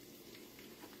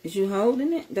 Is you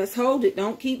holding it? Just hold it.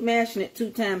 Don't keep mashing it 2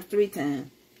 times, 3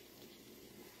 times.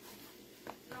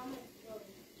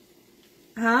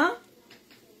 Huh?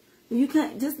 You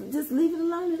can't just leave it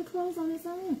alone. It'll close on its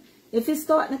own. If it's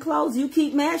starting to close, you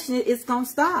keep mashing it, it's gonna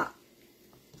stop.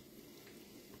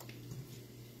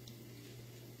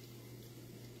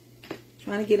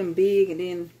 Trying to get them big, and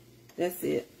then that's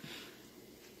it.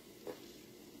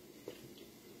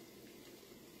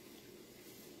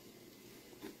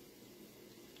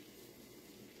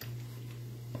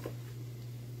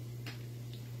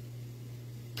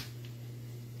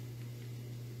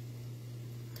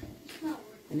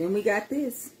 And then we got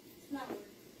this. It's not working.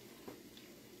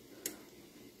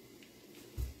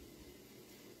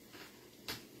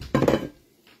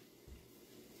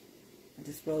 I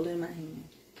just roll it in my hand.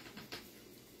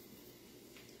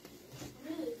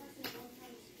 Really? That's not one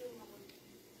time to do my work.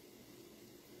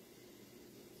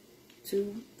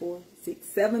 2, 4, 6,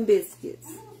 7 biscuits.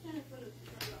 I'm almost done it for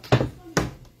the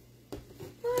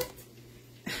What?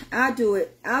 I'll do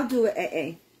it. I'll do it,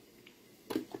 AA.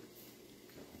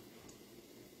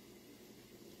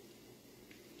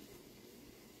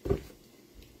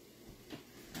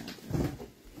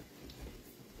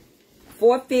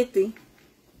 $4.50.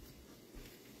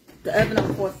 The oven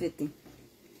on 450.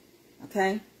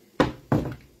 Okay?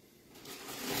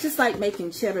 Just like making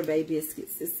cheddar bay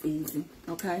biscuits. It's easy.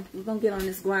 Okay? We're going to get on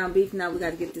this ground beef now. We got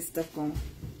to get this stuff going.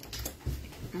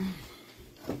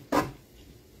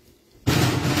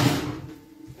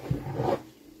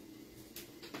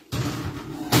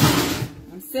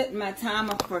 I'm setting my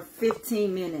timer for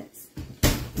 15 minutes.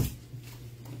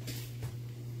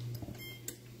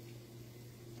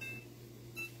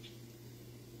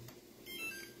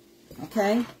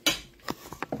 Okay.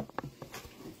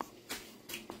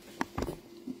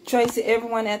 Tracy,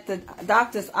 everyone at the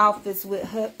doctor's office with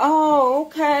her. Oh,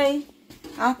 okay.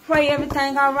 I pray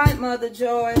everything all right, Mother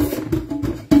Joyce.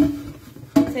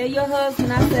 Tell your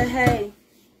husband I said, hey.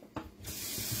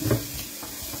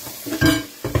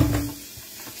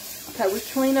 Okay, we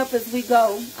clean up as we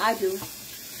go. I do.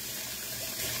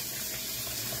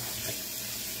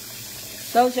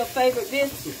 Those your favorite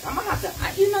biscuits. I'm going to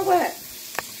have to, you know what?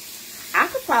 I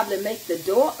could probably make the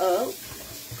dough up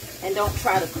and don't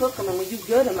try to cook them. And when you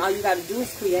get them, all you got to do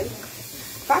is create them.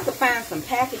 If I could find some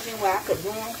packaging where I could do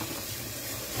them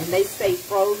and they stay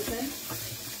frozen,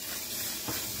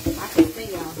 I could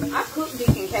see y'all. I cook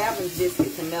Deacon Calvin's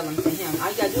biscuits and mail them to him. All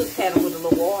you got to do is pat them with a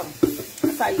little water.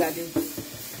 That's all you got to do.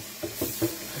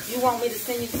 If you want me to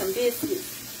send you some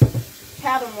biscuits,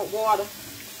 pat them with water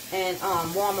and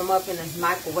warm them up in the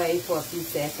microwave for a few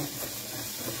seconds.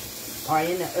 Or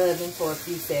in the oven for a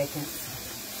few seconds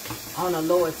on a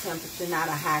lower temperature, not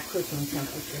a high cooking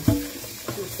temperature,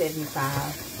 275.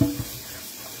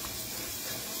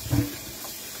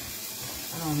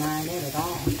 I don't mind that at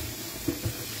all.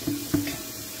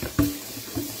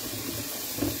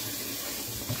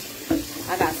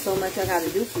 I got so much I got to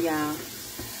do for y'all.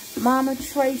 Mama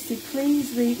Tracy,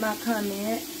 please read my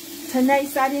comment.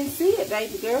 Tanace, I didn't see it,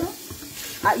 baby girl.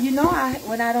 You know,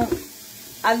 when I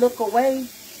look away.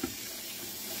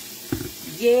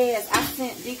 Yes, I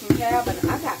sent Deacon Calvin.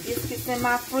 I got biscuits in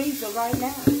my freezer right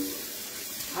now.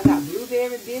 I got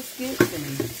blueberry biscuits,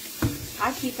 and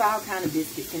I keep all kind of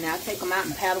biscuits in there. I take them out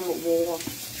and pat them with water.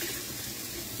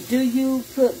 Do you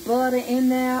put butter in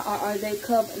there, or are they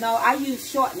covered? No, I use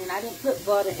shortening. I didn't put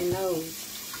butter in those.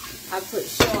 I put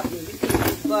shortening. You can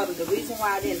use butter. The reason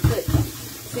why I didn't put,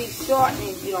 see,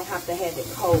 shortening, you don't have to have it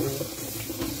cold.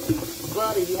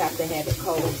 Butter, you have to have it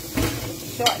cold.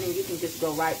 Shortening, you can just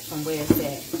go right from where it's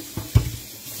at.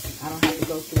 I don't have to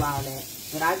go through all that.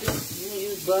 But I just, you can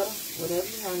use butter, whatever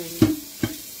you want to use.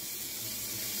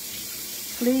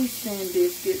 Please send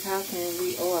biscuits. How can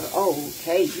we order? Oh,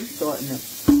 okay, you sorting them.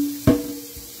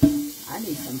 I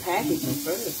need some packaging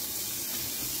first.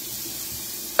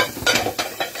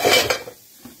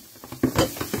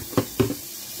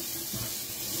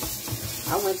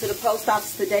 I went to the post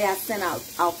office today. I sent out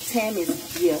Tammy's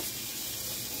gift.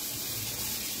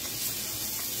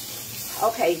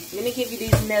 Okay, let me give you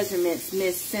these measurements,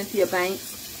 Miss Cynthia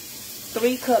Banks.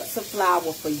 3 cups of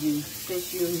flour for you,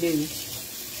 since you're new.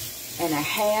 And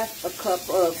 1/2 cup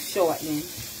of shortening.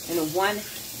 And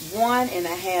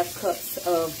 1.5 cups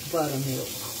of buttermilk.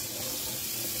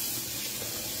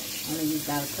 I'm going to use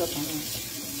about a cup on that.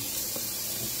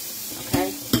 Okay?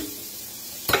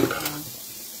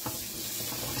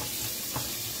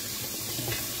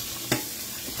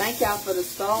 Thank y'all for the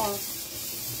stars.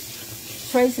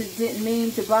 Tracy didn't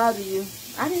mean to bother you.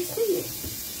 I didn't see it.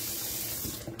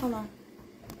 Hold on.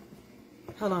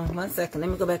 Hold on 1 second. Let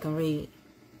me go back and read.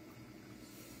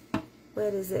 Where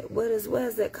is it?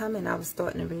 Where's that coming? I was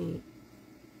starting to read.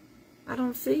 I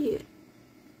don't see it.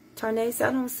 Tarnace,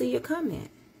 I don't see your comment.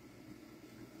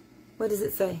 What does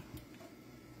it say?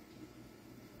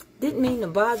 Didn't mean to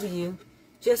bother you.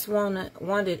 Just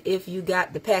wondered if you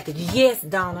got the package. Yes,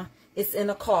 Donna. It's in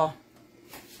the car.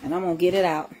 And I'm going to get it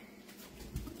out.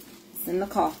 It's in the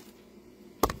car.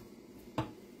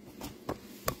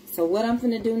 So what I'm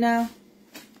going to do now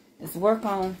is work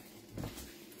on,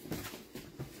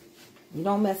 you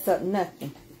don't mess up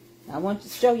nothing. I want to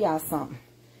show y'all something.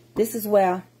 This is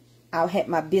where I'll have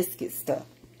my biscuit stuff.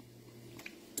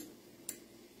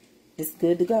 It's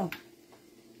good to go.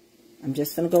 I'm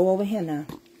just going to go over here now.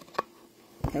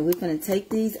 Okay, we're going to take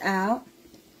these out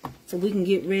so we can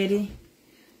get ready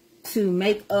to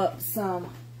make up some,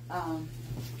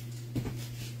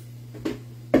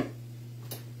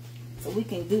 so we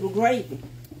can do the gravy.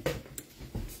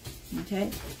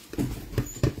 Okay.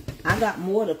 I got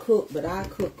more to cook, but I'll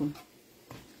cook them.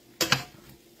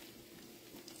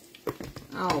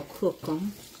 I'll cook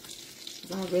them.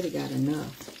 I already got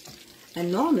enough.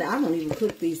 And normally I don't even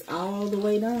cook these all the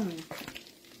way down.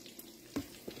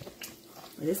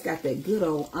 But it's got that good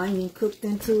old onion cooked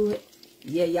into it.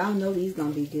 Yeah, y'all know these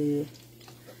gonna be good.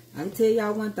 I can tell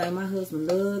y'all one thing, my husband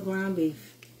loves ground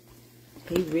beef.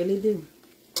 He really do.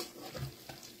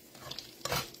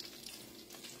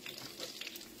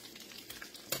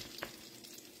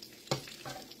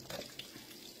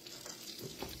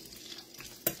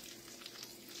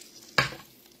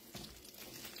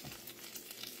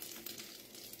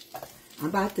 I'm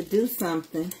about to do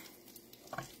something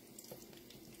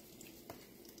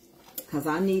because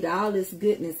I need all this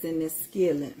goodness in this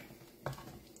skillet.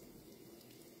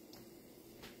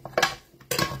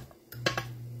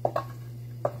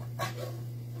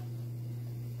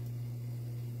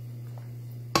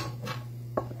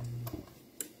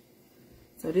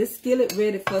 So this skillet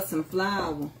ready for some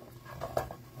flour.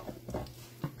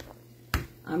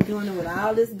 I'm doing it with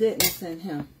all this goodness in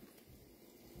here.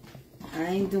 I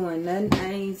ain't doing nothing.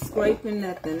 I ain't scraping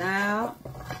nothing out.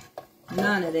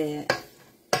 None of that.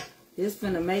 This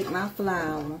finna make my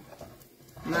flour,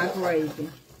 my gravy.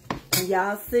 And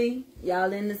y'all see?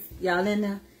 Y'all in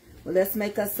the, well, let's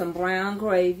make us some brown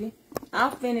gravy.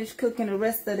 I'll finish cooking the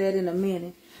rest of that in a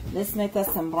minute. Let's make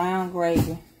us some brown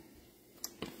gravy.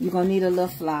 You're gonna need a little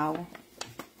flour.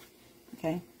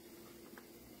 Okay?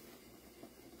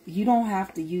 You don't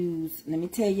have to use, let me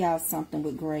tell y'all something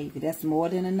with gravy. That's more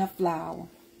than enough flour.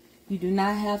 You do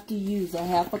not have to use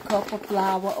 1/2 cup of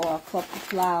flour or a cup of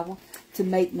flour to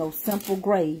make no simple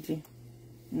gravy.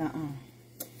 Nuh-uh.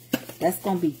 That's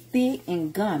going to be thick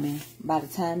and gummy by the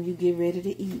time you get ready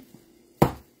to eat.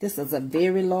 This is a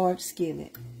very large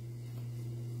skillet.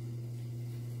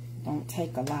 Don't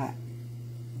take a lot.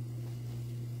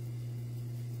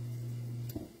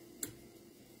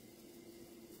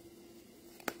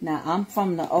 Now, I'm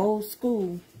from the old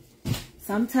school.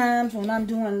 Sometimes when I'm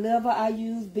doing liver, I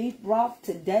use beef broth.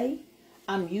 Today,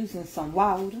 I'm using some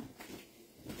water.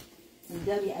 Some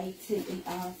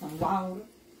W-A-T-E-R, some water.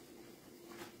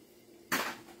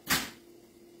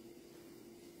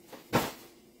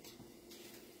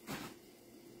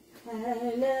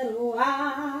 A little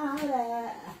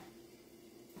water.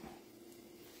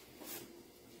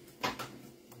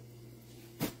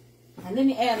 And let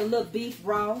me add a little beef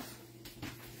broth.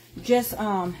 Just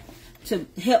to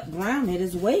help brown it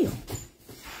as well.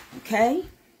 Okay?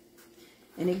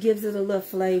 And it gives it a little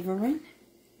flavoring.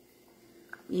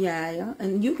 Yeah.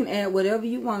 And you can add whatever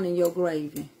you want in your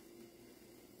gravy.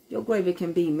 Your gravy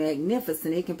can be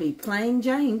magnificent. It can be plain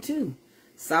Jane too.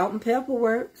 Salt and pepper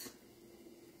works.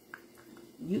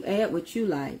 You add what you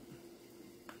like.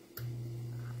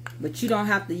 But you don't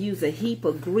have to use a heap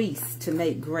of grease to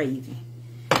make gravy.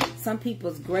 Some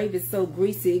people's gravy is so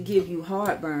greasy it gives you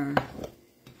heartburn.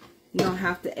 You don't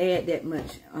have to add that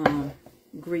much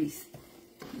grease.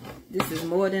 This is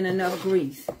more than enough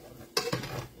grease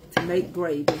to make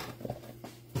gravy.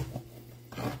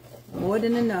 More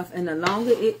than enough. And the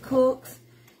longer it cooks,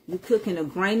 you're cooking the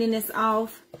graininess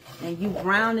off, and you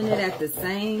browning it at the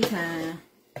same time.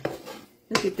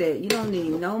 Look at that. You don't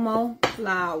need no more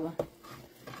flour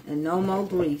and no more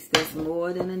grease. That's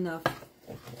more than enough.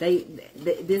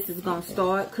 This is going to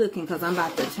start cooking because I'm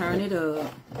about to turn it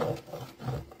up.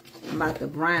 I'm about to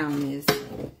brown this.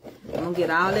 I'm going to get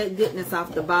all that goodness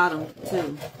off the bottom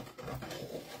too.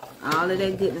 All of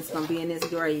that goodness going to be in this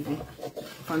gravy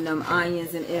from them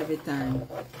onions and everything.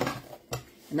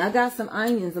 And I got some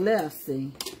onions left,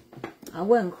 see. I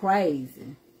wasn't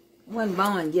crazy. I wasn't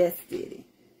born yesterday.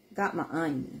 Got my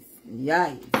onions.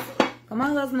 Yikes. Cause my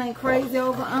husband ain't crazy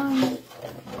over onions.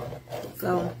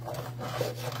 So,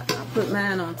 I put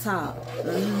mine on top.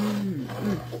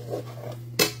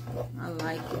 I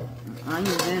like it.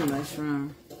 Onions and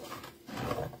mushroom.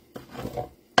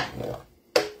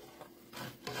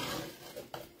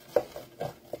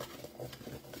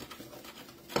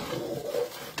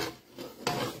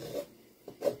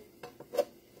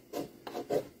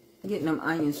 Getting them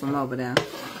onions from over there.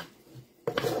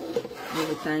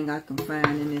 Everything I can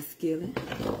find in this skillet.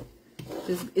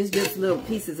 It's just little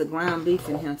pieces of ground beef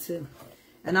in here too.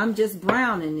 And I'm just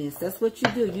browning this. That's what you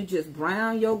do. You just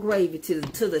brown your gravy to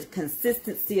the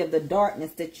consistency of the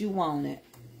darkness that you want it.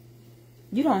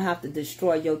 You don't have to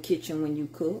destroy your kitchen when you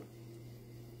cook.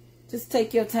 Just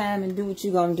take your time and do what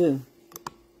you're going to do.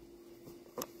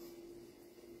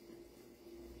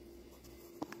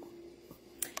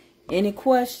 Any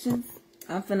questions?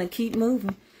 I'm finna keep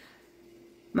moving.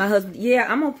 My husband, yeah,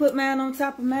 I'm gonna put mine on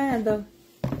top of mine though.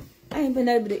 I ain't been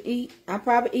able to eat. I'll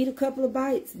probably eat a couple of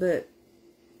bites, but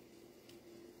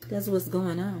that's what's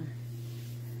going on.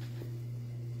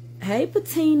 Hey,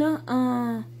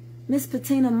 Patina, Miss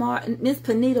Panita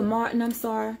Martin, I'm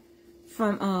sorry,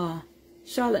 from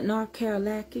Charlotte, North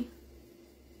Carolina.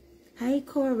 Hey,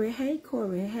 Corey, hey,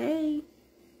 Corey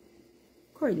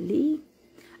Lee.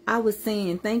 I was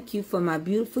saying thank you for my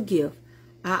beautiful gift.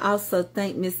 I also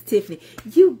thank Miss Tiffany.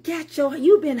 You've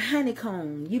been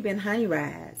honeycombed. You've been honey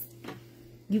raised.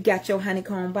 You got your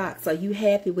honeycomb box. Are you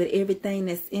happy with everything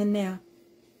that's in there?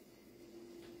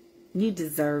 You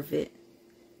deserve it.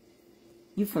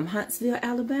 You from Huntsville,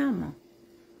 Alabama.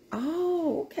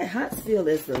 Oh, okay. Huntsville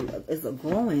is a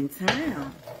growing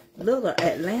town. Little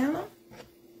Atlanta.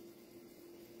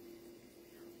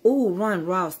 Ooh, Ron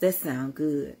Ross, that sounds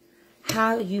good.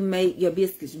 How you make your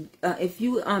biscuits. If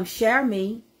you share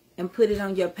me and put it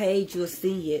on your page, you'll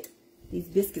see it. These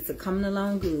biscuits are coming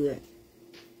along good.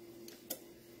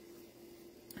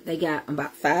 They got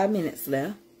about 5 minutes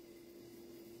left.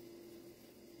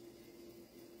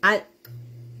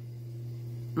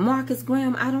 Marcus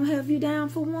Graham, I don't have you down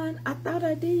for one. I thought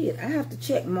I did. I have to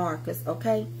check Marcus,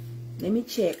 okay? Let me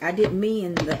check. I did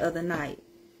men the other night.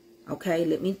 Okay,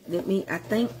 let me. I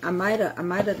think I might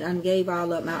have done gave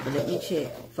all of them out, but let me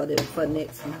check for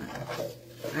next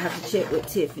month. I have to check with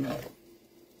Tiffany,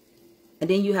 and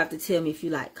then you have to tell me if you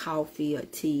like coffee or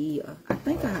tea. Or I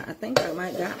think I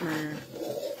might got mine.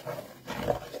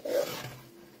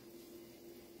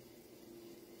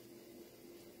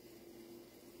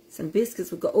 Some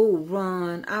biscuits would go. Oh,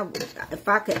 Ron, if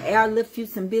I could airlift you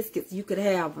some biscuits, you could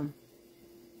have them.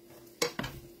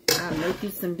 I'll make you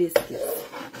some biscuits.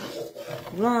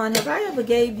 Ron, have I ever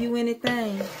gave you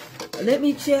anything? Let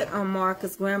me check on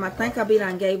Marcus Graham. I think I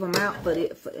done gave them out, but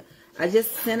I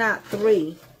just sent out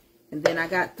 3, and then I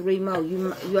got 3 more.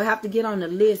 You'll have to get on the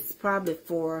list probably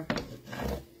for.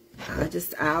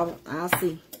 I'll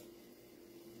see.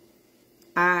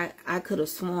 I could have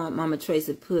sworn Mama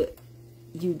Tracy put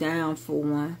you down for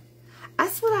one.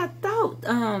 That's what I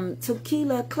thought,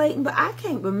 Tequila Clayton, but I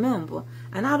can't remember,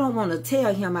 and I don't want to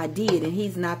tell him I did, and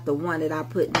he's not the one that I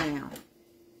put down.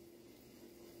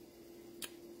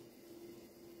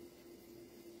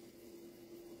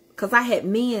 Because I had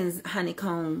men's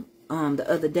honeycomb the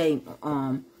other day,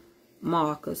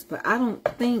 Marcus. But I don't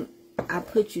think I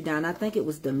put you down. I think it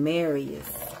was Demarius.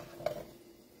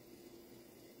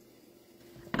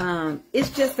 It's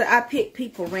just that I pick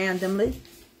people randomly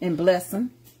and bless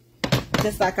them.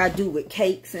 Just like I do with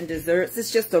cakes and desserts. It's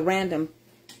just a random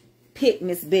pick,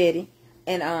 Miss Betty.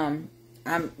 And I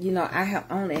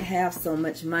only have so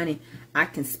much money I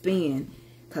can spend.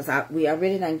 Because we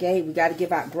already done gave, we got to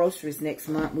give out groceries next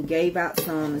month. We gave out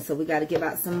some, and so we got to give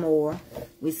out some more.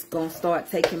 We're going to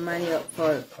start taking money up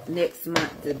for next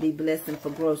month to be blessing for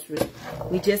groceries.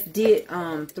 We just did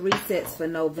 3 sets for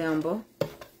November.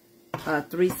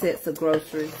 3 sets of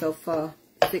groceries. So far,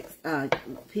 6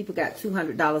 people got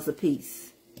 $200 a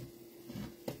piece.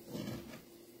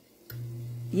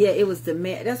 Yeah, it was the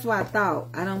man. That's what I thought.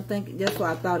 I don't think, that's what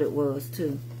I thought it was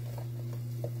too.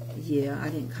 Yeah, I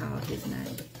didn't call his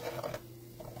name.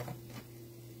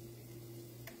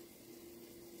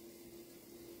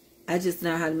 I just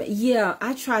know how to make. Yeah,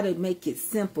 I try to make it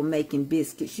simple making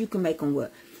biscuits. You can make them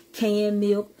with canned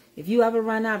milk. If you ever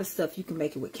run out of stuff, you can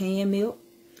make it with canned milk.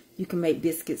 You can make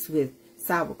biscuits with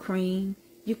sour cream.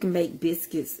 You can make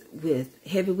biscuits with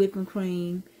heavy whipping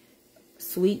cream,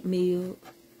 sweet milk,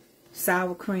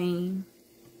 sour cream.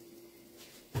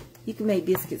 You can make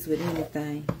biscuits with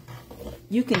anything.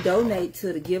 You can donate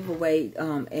to the giveaway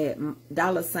at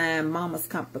 $ Mama's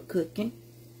Comfort Cooking.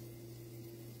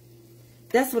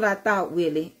 That's what I thought,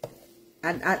 Willie.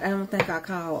 I don't think I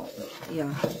called.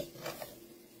 Yeah.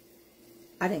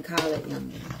 I didn't call it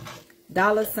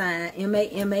 $,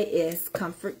 MAMAS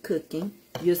Comfort Cooking.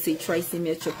 You'll see Tracy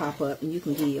Mitchell pop up and you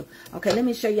can give. Okay, let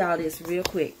me show y'all this real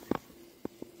quick.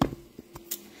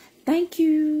 Thank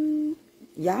you.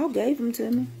 Y'all gave them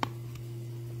to me.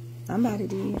 Somebody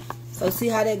did. So see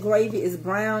how that gravy is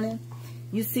browning?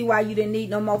 You see why you didn't need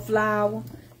no more flour?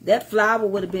 That flour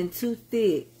would have been too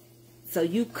thick. So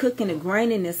you cooking the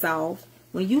graininess off.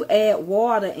 When you add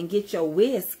water and get your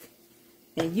whisk,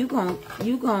 and you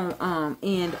gonna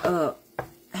end up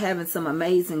having some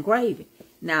amazing gravy.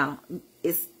 Now,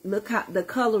 look how the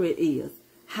color it is.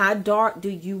 How dark do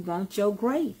you want your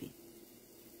gravy?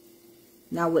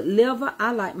 Now with liver,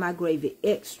 I like my gravy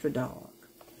extra dark.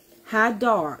 How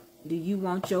dark do you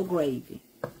want your gravy?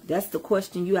 That's the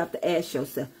question you have to ask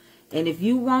yourself. And if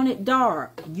you want it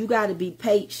dark, you got to be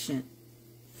patient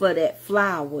for that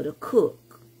flour to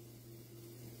cook.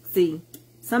 See,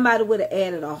 somebody would have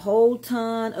added a whole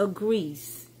ton of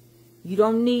grease. You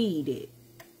don't need it.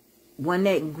 When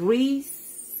that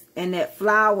grease and that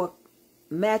flour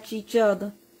match each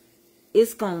other,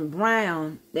 it's going to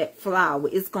brown that flour.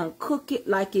 It's going to cook it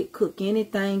like it cook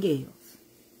anything else.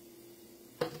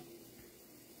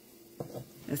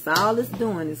 That's all it's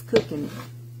doing is cooking it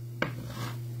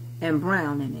and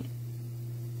browning it.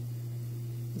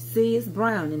 You see, it's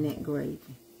browning that gravy.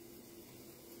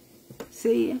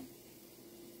 See it?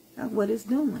 That's what it's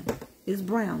doing. It's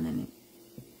browning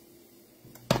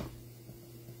it.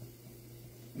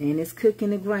 And it's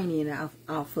cooking the grainy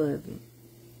off of it.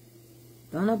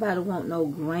 Don't nobody want no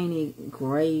grainy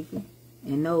gravy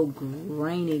and no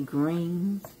grainy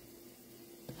greens.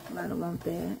 Nobody want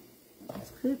that.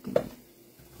 It's cooking it.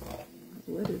 That's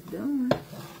what it's doing.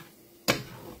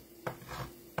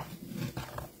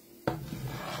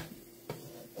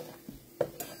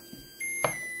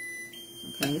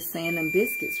 Okay, it's saying them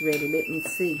biscuits ready. Let me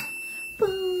see.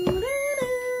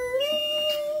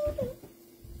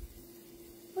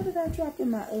 What did I drop in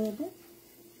my oven?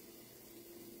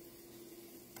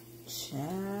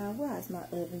 Child, why is my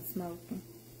oven smoking?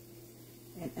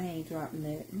 And I ain't dropped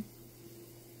nothing.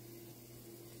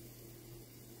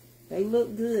 They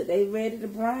look good. They ready to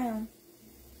brown.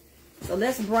 So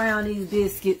let's brown these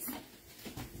biscuits.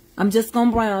 I'm just going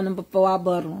to brown them before I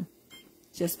butter them.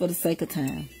 Just for the sake of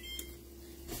time.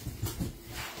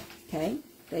 Okay?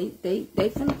 They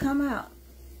finna come out.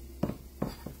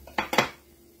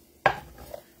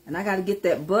 And I got to get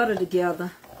that butter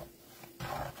together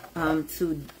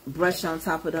to brush on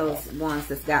top of those ones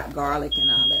that's got garlic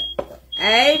and all that.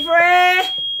 Avery!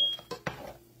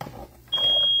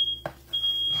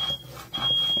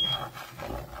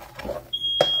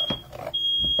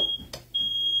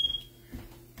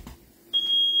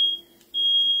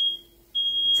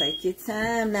 Take your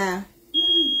time now.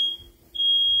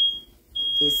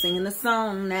 He's singing a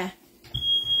song now.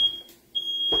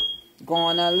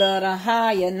 Going a little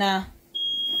higher now.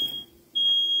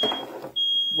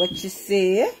 What you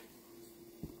said?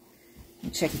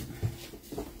 Check it.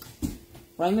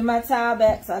 Bring me my towel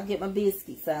back so I get my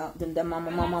biscuits out. Them my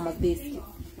mama's biscuits.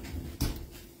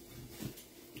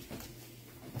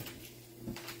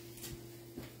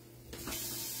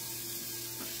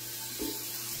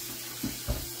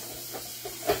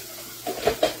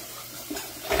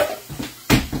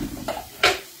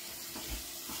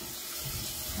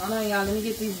 Hold on, y'all. Let me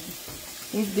get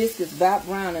these biscuits about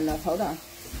brown enough. Hold on.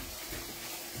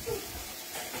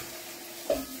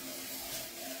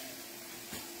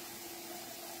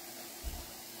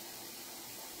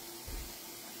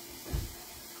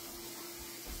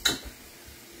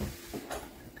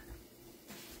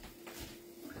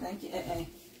 Thank you.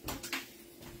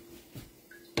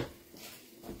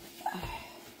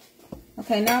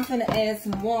 Okay, now I'm going to add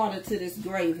some water to this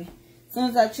gravy. As soon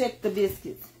as I check the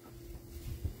biscuits.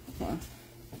 Okay.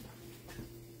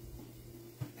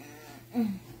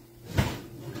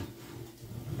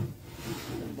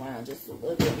 Brown just a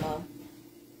little bit more.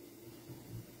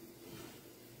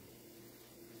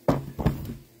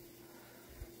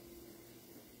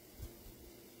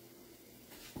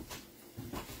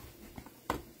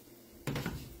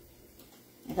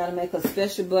 I gotta make a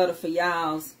special butter for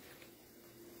y'all's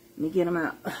me get them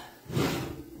out.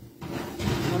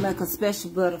 I'll make a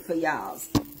special butter for y'all.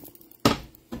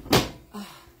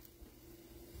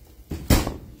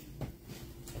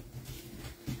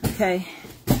 Okay,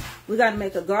 we got to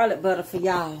make a garlic butter for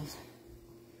y'all.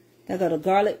 I got a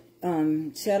garlic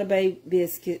cheddar bay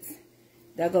biscuits.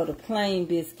 I go to plain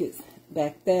biscuits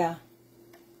back there.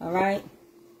 All right,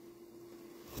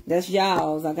 that's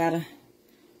y'all's. I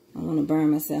want to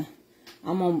burn myself.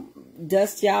 I'm gonna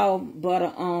dust y'all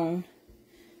butter on,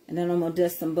 and then I'm gonna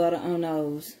dust some butter on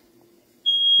those.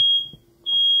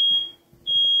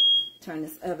 Turn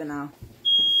this oven off.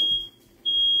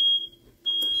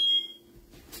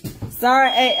 Sorry,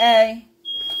 AA.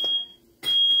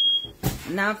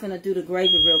 Now I'm finna do the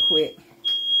gravy real quick.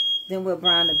 Then we'll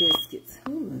brown the biscuits.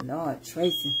 Ooh, Lord,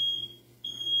 Tracy.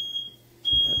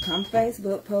 Come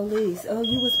Facebook police. Oh,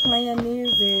 you was playing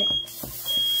music.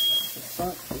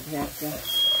 Fuck, you have to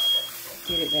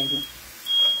get it, baby.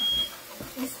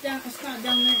 It's down. It's not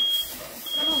down there.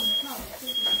 Come on, come on.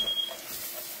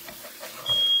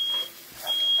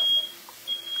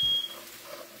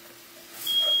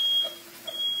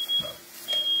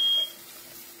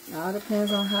 It all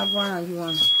depends on how brown you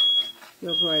want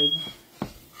your gravy.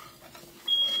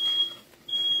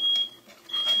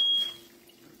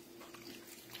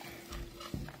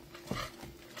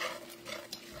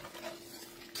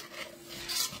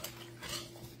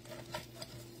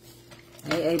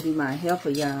 AA be my helper,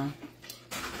 y'all.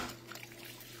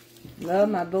 Love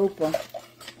my booper.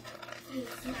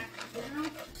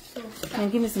 Can you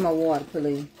give me some more water,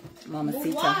 please? Mama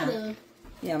Sita. Huh?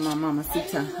 Yeah, my Mama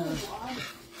Sita.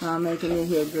 I'm making it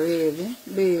here gravy,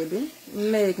 baby.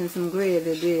 Making some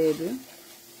gravy, baby.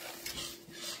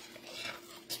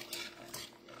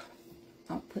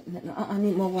 I'm putting it. I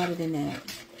need more water than that.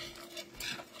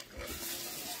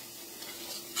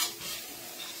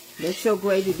 Let your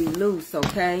gravy be loose,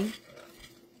 okay?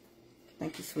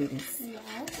 Thank you, sweetest.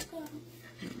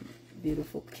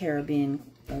 Beautiful Caribbean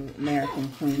American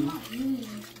queen.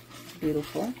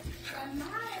 Beautiful.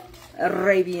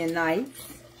 Arabian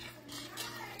Nights.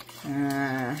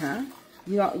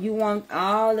 You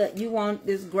want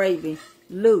this gravy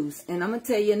loose. And I'm gonna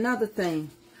tell you another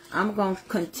thing. I'm gonna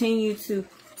continue to.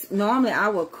 Normally I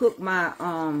will cook my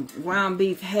ground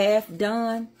beef half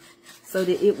done, so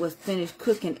that it was finished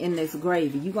cooking in this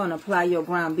gravy. You're gonna apply your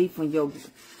ground beef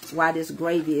while this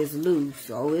gravy is loose.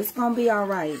 So it's gonna be all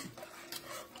right.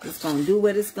 It's gonna do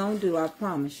what it's gonna do. I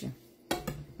promise you.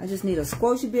 I just need a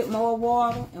squishy bit more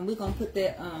water, and we're gonna put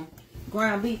that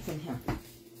ground beef in here.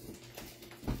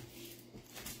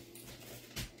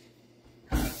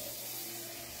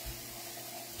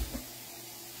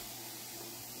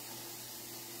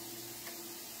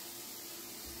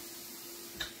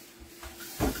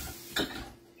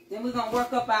 Then we're gonna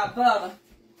work up our butter,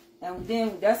 and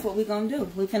then that's what we're gonna do.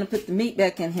 We're gonna put the meat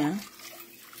back in here.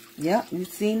 Yep, you've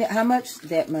seen it. How much?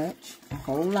 That much. A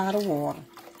whole lot of water.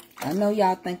 I know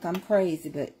y'all think I'm crazy,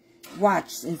 but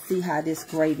watch and see how this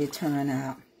gravy turn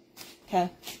out.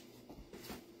 Okay.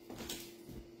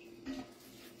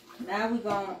 Now we're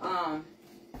gonna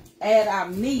add our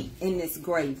meat in this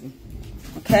gravy.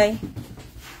 Okay.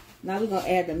 Now we're gonna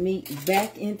add the meat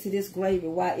back into this gravy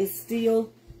while it's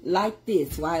still like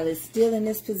this, while it's still in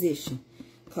this position,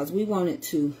 because we want it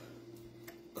to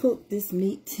cook this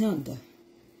meat tender,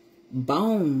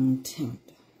 bone tender,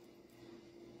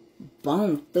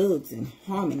 bone thugs and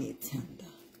harmony tender.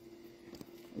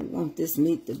 We want this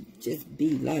meat to just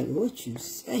be like what you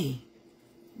say.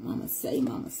 Mama say,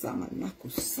 Mama sama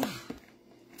nakusa.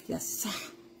 Yes, sir.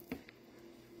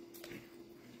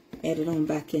 Add it on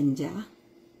back in, jar.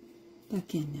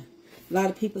 Back in there. A lot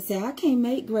of people say, I can't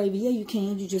make gravy. Yeah, you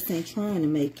can. You just ain't trying to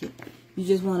make it. You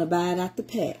just want to buy it out the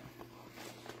pack.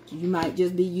 You might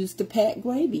just be used to packed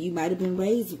gravy. You might have been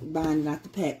raised buying it out the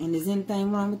pack. And is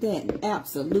anything wrong with that?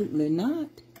 Absolutely not.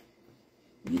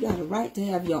 You got a right to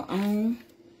have your own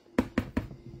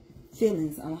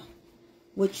feelings on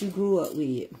what you grew up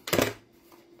with.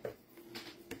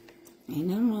 Ain't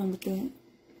nothing wrong with that.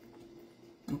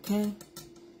 Okay?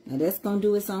 Now that's going to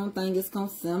do its own thing. It's going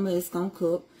to simmer. It's going to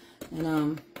cook.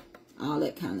 And all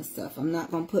that kind of stuff. I'm not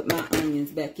going to put my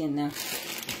onions back in there.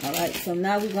 Alright, so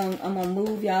now I'm going to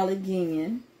move y'all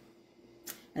again.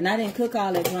 And I didn't cook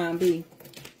all that ground beef.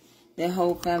 That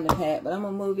whole family pack. But I'm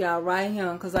going to move y'all right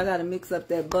here, because I got to mix up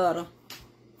that butter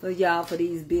for y'all for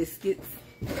these biscuits.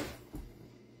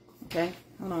 Okay,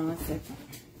 hold on one second.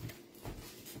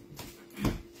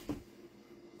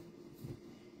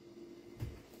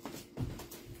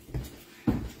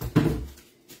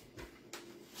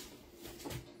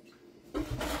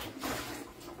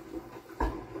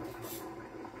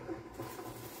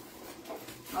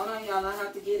 Hold on, y'all. I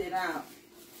have to get it out.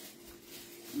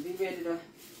 Be ready to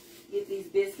get these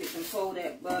biscuits and pour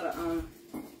that butter on.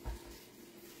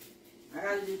 I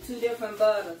got to do 2 different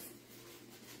butters.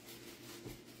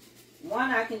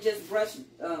 One I can just brush,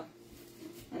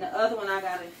 and the other one I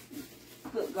got to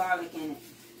put garlic in it.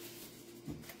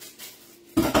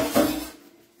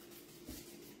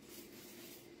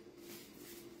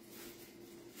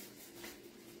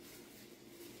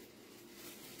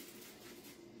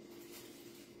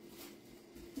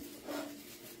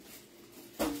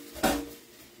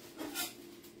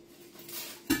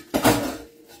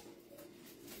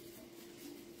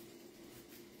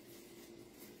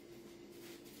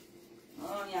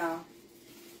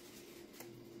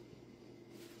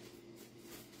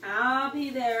 I'll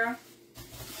be there.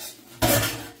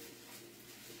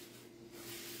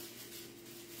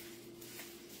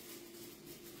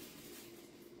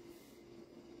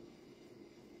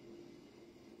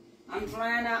 I'm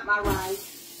drying out my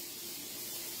rice.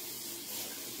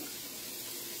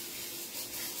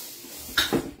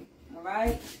 All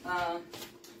right.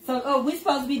 So, we're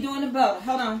supposed to be doing the butter.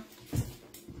 Hold on.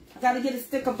 I got to get a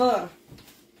stick of butter.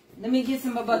 Let me get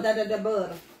some of the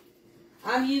butter.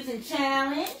 I'm using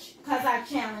challenge because I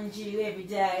challenge you every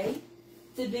day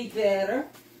to be better.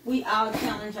 We all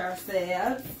challenge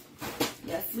ourselves.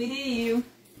 Yes, we do.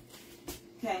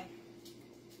 Okay.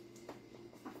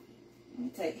 Let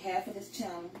me take half of this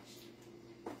challenge.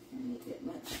 I don't need that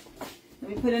much.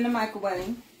 Let me put it in the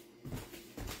microwave.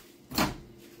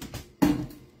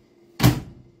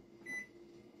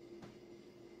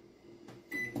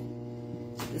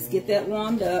 Let's get that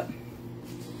warmed up.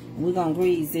 We're going to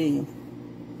grease these.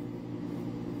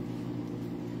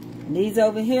 These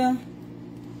over here,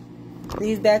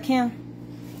 these back here,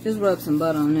 just rub some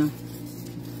butter on them.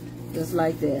 Just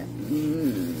like that.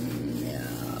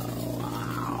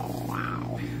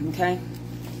 Okay.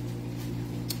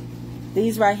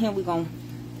 These right here, we're going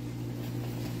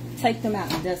to take them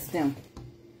out and dust them.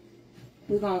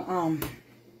 We're going to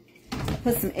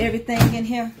put some everything in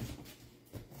here.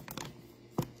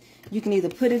 You can either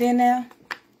put it in there,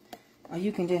 or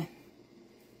you can just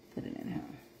put it in here.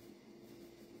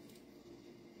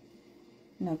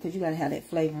 No, because you got to have that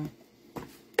flavor.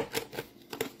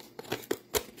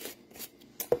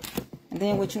 And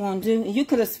then what you want to do, you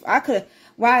could have,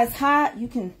 while it's hot, you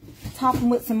can top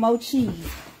them with some more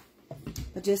cheese.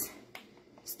 But just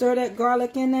stir that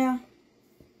garlic in there.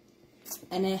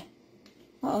 And then,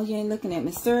 uh-oh, you ain't looking at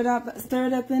me. Stir it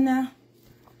up in there.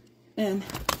 And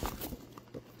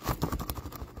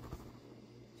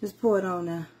just pour it on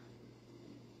there.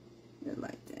 Just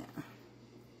like that.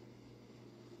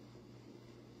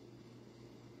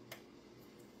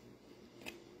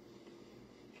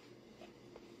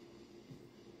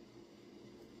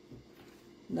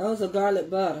 Those are garlic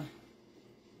butter.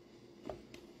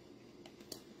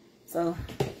 So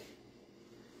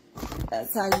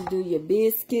that's how you do your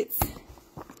biscuits.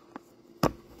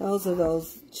 Those are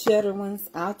those cheddar ones.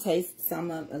 I'll taste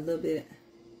some of a little bit.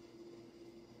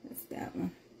 That's that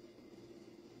one.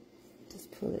 Just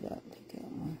pull it up. Pick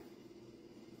that one.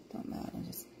 Don't matter.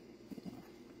 Just get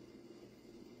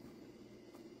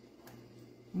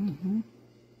it.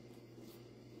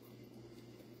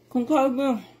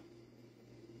 Concave.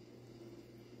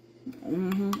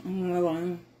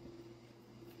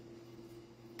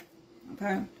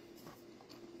 Okay.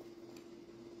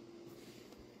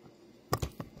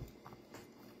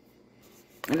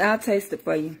 And I'll taste it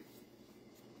for you.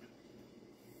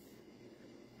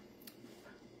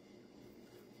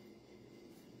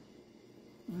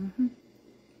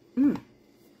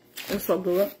 It's so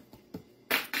good.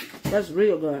 That's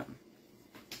real good.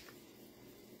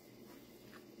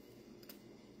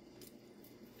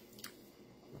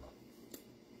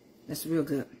 That's real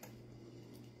good.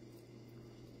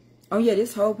 Oh yeah,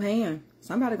 this whole pan.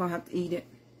 Somebody gonna have to eat it.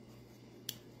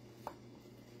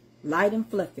 Light and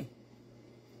fluffy.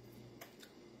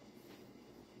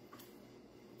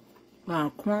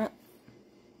 Wow, crunch.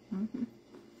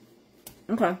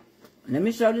 Okay. Let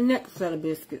me show the next set of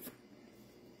biscuits.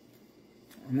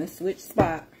 I'm gonna switch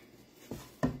spot.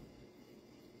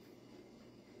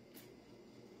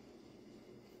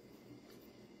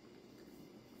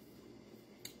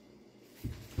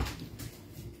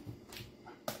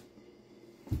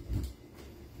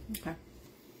 Okay.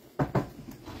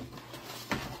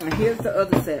 And here's the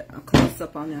other set. I'll close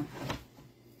up on them.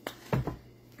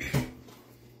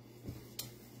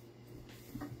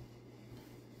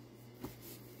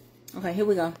 Okay, here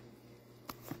we go.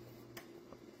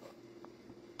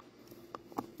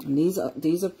 And these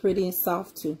are pretty and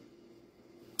soft too.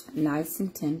 Nice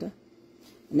and tender.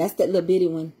 And that's that little bitty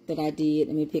one that I did.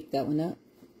 Let me pick that one up.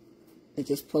 They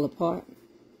just pull apart.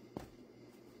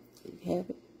 There you have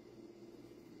it.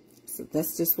 So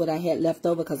that's just what I had left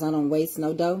over because I don't waste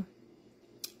no dough.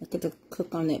 Look at the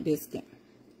cook on that biscuit.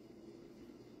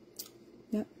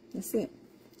 Yep, that's it.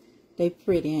 They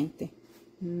pretty, ain't they?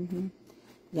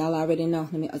 Y'all already know.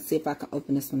 Let me see if I can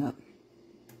open this one up.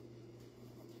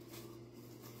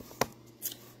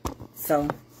 So,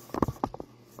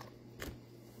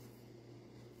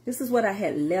 this is what I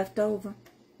had left over,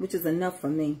 which is enough for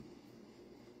me.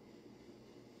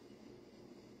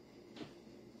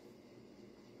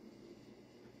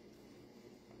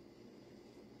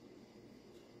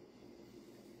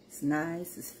 It's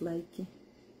nice, it's flaky.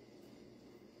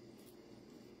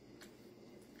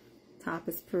 Top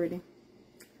is pretty.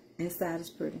 Inside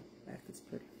is pretty. Back is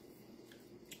pretty.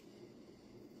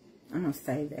 I'm going to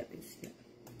save that biscuit.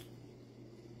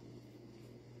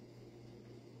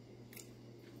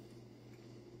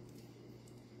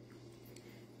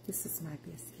 This is my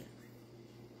biscuit.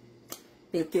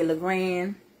 Big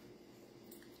kilogram.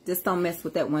 Just don't mess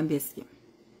with that one biscuit.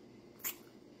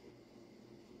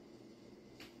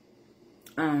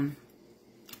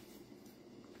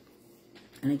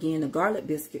 And again, the garlic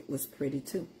biscuit was pretty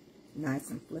too. Nice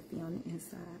and fluffy on the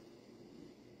inside.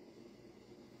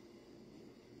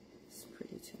 It's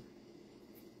pretty too.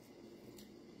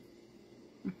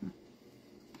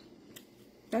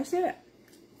 That's it.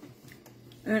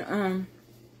 And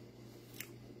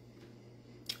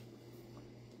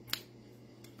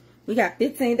we got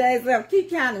 15 days left.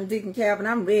 Keep counting, Deacon Calvin.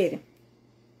 I'm ready.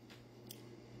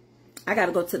 I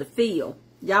gotta go to the field.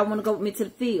 Y'all want to go with me to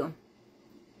the field?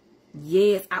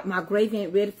 Yes, my gravy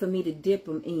ain't ready for me to dip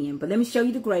them in. But let me show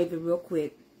you the gravy real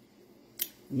quick.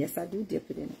 Yes, I do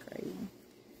dip it in the gravy.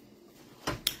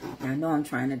 I know I'm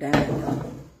trying to diet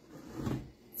though.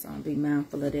 So I'll be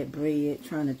mindful of that bread.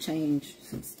 Trying to change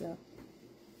some stuff.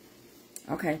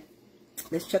 Okay,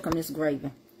 let's check on this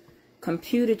gravy.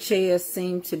 Computer chairs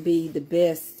seem to be the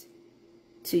best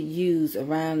to use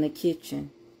around the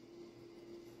kitchen.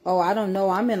 Oh, I don't know.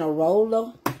 I'm in a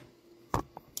roller.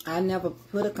 I never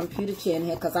put a computer chair in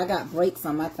here because I got brakes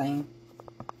on my thing.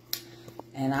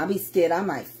 And I'll be scared I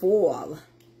might fall.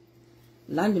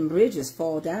 London bridges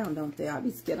fall down, don't they? I'll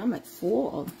be scared I might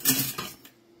fall.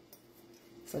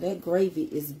 So that gravy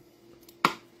is...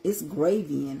 It's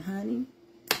gravy in, honey.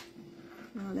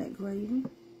 All that gravy.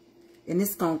 And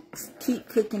it's going to keep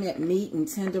cooking that meat and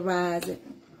tenderize it.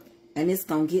 And it's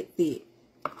going to get thick.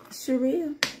 Sure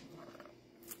is.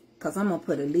 Because I'm going to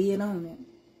put a lid on it.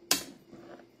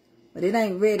 But it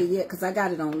ain't ready yet because I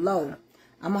got it on low.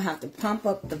 I'm going to have to pump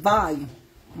up the volume.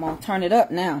 I'm going to turn it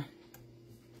up now.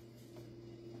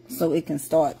 So it can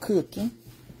start cooking.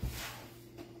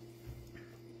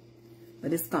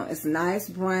 But it's nice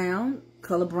brown.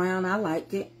 Color brown, I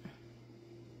like it.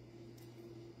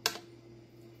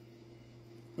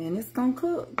 And it's going to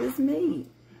cook this meat.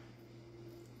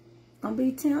 It's going to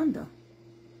be tender.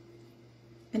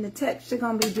 And the texture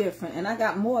going to be different. And I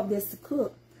got more of this to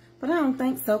cook. But I don't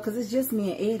think so, because it's just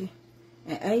me and Eddie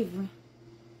and Avery.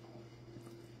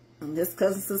 And this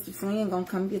cousin, sister, friend going to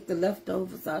come get the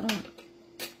leftovers. I don't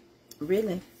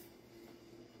really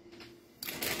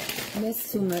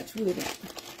mess too much with it.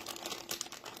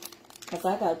 Because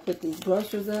I got to put these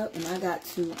groceries up, and I got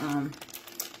to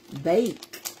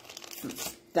bake some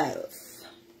stuff.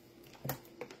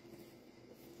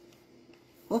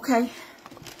 Okay.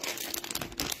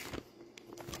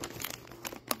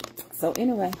 So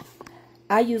anyway,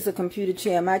 I use a computer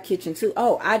chair in my kitchen too.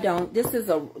 Oh, I don't. This is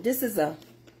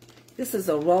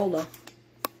a roller.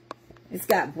 It's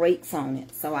got brakes on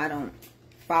it, so I don't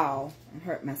fall and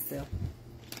hurt myself.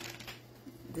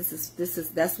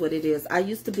 That's what it is. I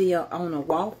used to be on a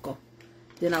walker.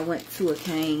 Then I went to a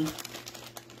cane.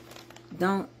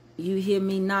 Don't you hear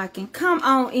me knocking? Come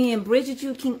on in, Bridget.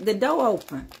 You can the door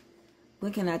open.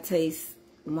 When can I taste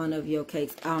one of your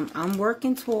cakes? I'm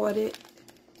working toward it.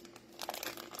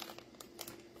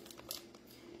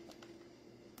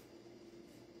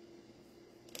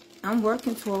 I'm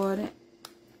working toward it.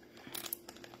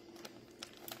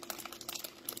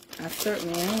 I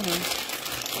certainly am.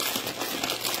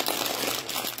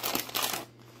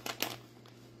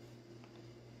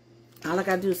 All I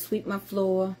gotta do is sweep my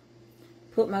floor,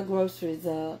 put my groceries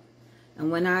up,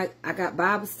 and when I got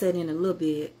Bible study in a little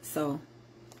bit, so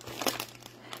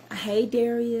hey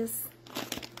Darius,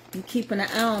 you keeping an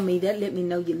eye on me. That let me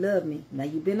know you love me. Now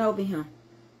you've been over here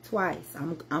twice.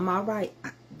 I'm all right.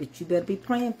 But you better be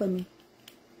praying for me.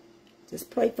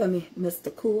 Just pray for me,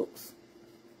 Mr. Cooks.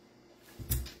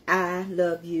 I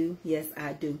love you. Yes,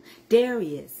 I do.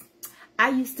 Darius, I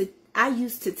used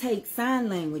to take sign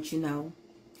language, you know.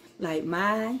 Like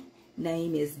my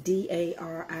name is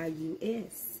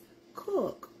D-A-R-I-U-S.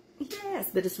 Cook. Yes,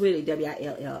 but it's really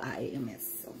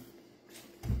W-I-L-L-I-A-M-S. So.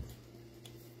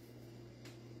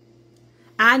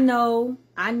 I know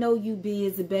you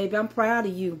busy, baby. I'm proud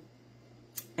of you.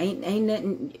 Ain't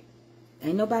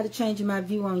nobody changing my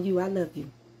view on you. I love you.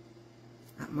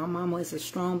 My mama is a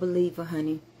strong believer,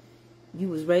 honey. You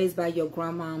was raised by your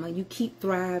grandmama. You keep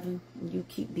thriving. You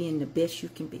keep being the best you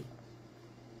can be.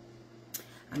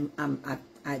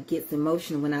 I get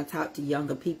emotional when I talk to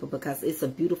younger people because it's a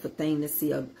beautiful thing to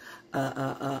see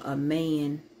a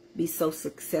man be so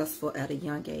successful at a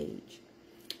young age.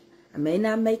 I may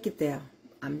not make it there.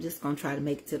 I'm just going to try to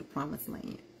make it to the promised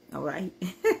land. All right?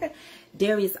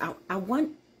 Darius,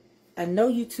 I know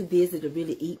you're too busy to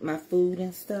really eat my food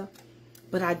and stuff,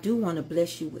 but I do want to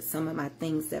bless you with some of my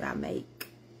things that I make.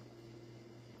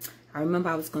 I remember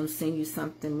I was going to send you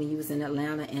something when you was in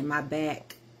Atlanta and my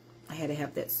back, I had to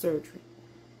have that surgery.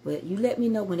 But you let me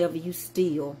know whenever you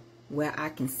still where I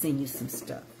can send you some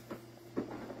stuff.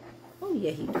 Oh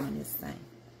yeah, he doing this thing.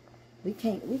 We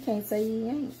can't say he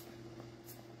ain't.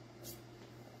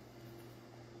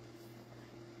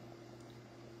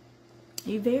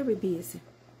 He very busy.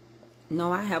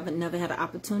 No, I haven't never had an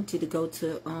opportunity to go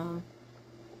to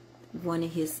one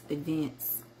of his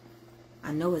events.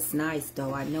 I know it's nice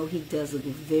though. I know he does it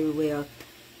very well.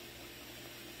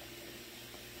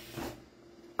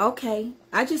 Okay,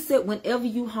 I just said when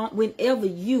you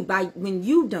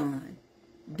done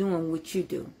doing what you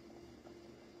do.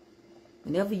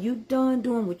 Whenever you done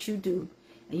doing what you do,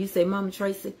 and you say, Mama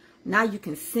Tracy, now you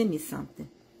can send me something.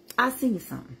 I'll send you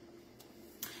something.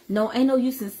 No, ain't no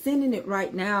use in sending it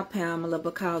right now, Pamela,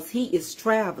 because he is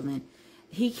traveling.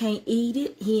 He can't eat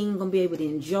it. He ain't going to be able to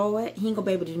enjoy it. He ain't going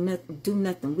to be able to do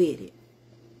nothing with it.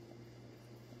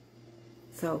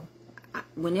 So,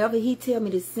 whenever he tell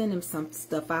me to send him some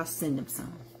stuff, I'll send him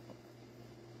some.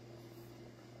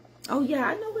 Oh, yeah,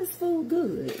 I know his food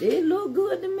good. It look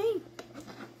good to me.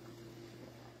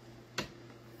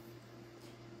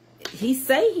 He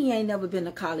say he ain't never been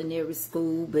to culinary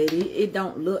school, but it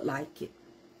don't look like it.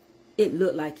 It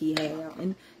looked like he have.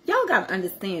 And y'all got to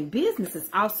understand, business is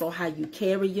also how you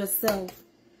carry yourself.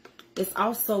 It's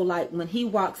also like when he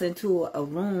walks into a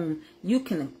room, you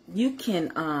can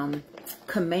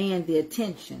command the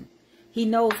attention. He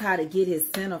knows how to get his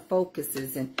center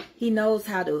focuses, and he knows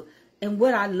how to. And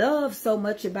what I love so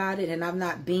much about it, and I'm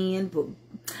not being, but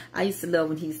I used to love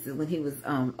when he was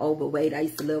overweight. I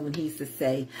used to love when he used to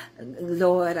say,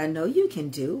 Lord, I know you can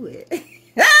do it.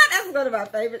 That's one of my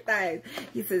favorite things.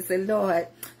 He said, Lord,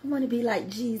 I want to be like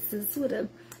Jesus with a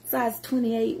size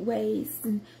 28 waist.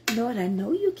 And Lord, I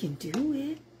know you can do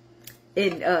it.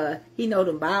 And he know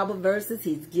the Bible verses.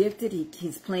 He's gifted.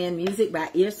 He's playing music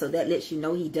by ear, so that lets you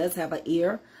know he does have an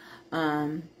ear.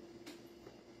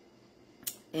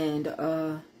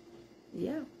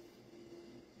 Yeah.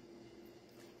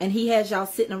 And he has y'all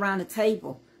sitting around the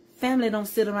table. Family don't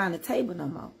sit around the table no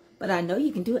more. But I know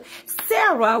you can do it.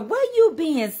 Sarah, where you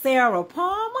been, Sarah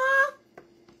Palmer?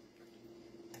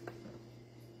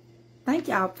 Thank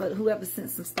y'all for whoever sent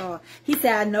some stars. He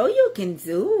said, I know you can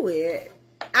do it.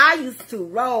 I used to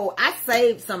roll. I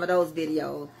saved some of those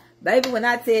videos. Baby, when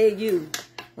I tell you,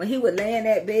 when he would lay in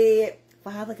that bed,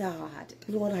 Father God,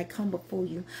 Lord, I come before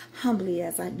you humbly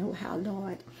as I know how,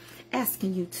 Lord.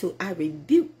 Asking you to, I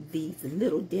rebuke these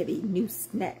little Debbie new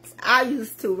snacks. I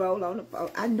used to roll on the phone.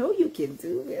 I know you can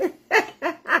do it.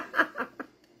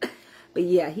 But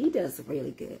yeah, he does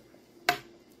really good.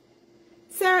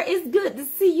 Sarah, it's good to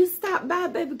see you stop by,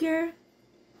 baby girl.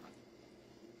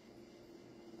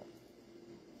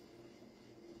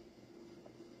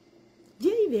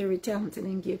 You're very talented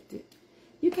and gifted.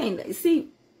 You can't see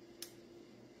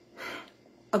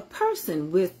a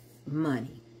person with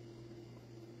money.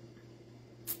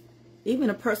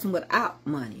 Even a person without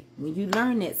money, when you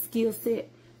learn that skill set,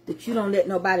 that you don't let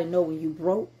nobody know when you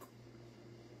broke.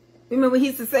 Remember he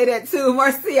used to say that too,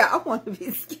 Marcia, I want to be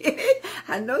skinny.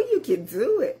 I know you can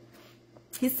do it.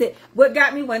 He said, what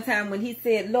got me one time when he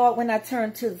said, Lord, when I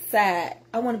turn to the side,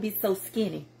 I want to be so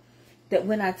skinny that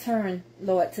when I turn,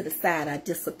 Lord, to the side, I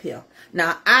disappear.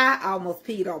 Now, I almost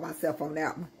peed on myself on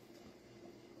that one.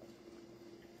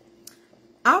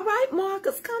 All right,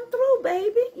 Marcus, come through,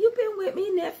 baby. You've been with me,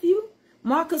 nephew.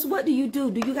 Marcus, what do you do?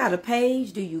 Do you got a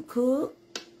page? Do you cook?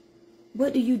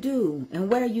 What do you do?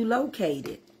 And where are you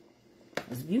located?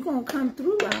 Because if you're going to come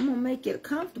through, I'm going to make it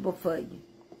comfortable for you.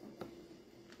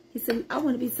 He said, I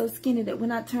want to be so skinny that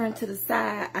when I turn to the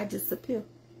side, I disappear.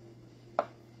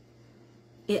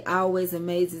 It always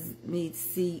amazes me to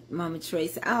see Mama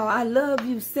Tracy. Oh, I love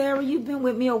you, Sarah. You've been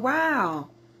with me a while.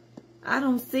 I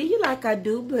don't see you like I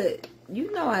do, but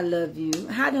You know I love you.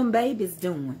 How them babies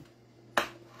doing?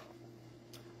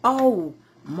 Oh,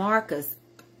 Marcus,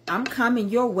 I'm coming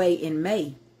your way in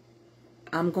May.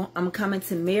 I'm coming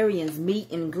to Marion's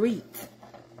meet and greet.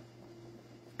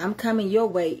 I'm coming your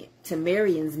way to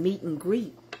Marion's meet and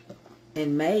greet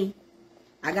in May.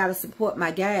 I got to support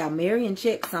my gal. Marion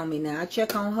checks on me now. I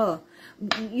check on her.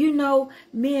 You know,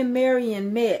 me and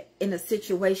Marion met in a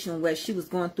situation where she was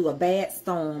going through a bad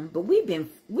storm. But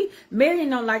Marion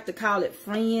don't like to call it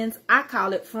friends. I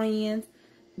call it friends.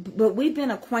 But we've been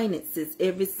acquaintances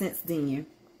ever since then.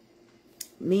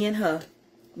 Me and her.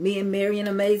 Me and Marion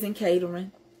Amazing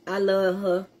Catering. I love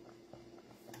her.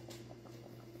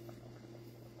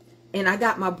 And I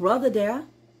got my brother there,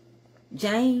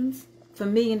 James,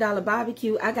 from $1 Million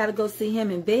Barbecue. I got to go see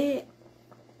him in bed.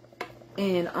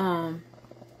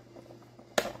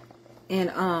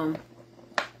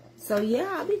 So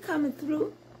yeah, I'll be coming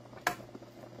through.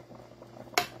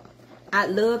 I'd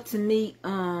love to meet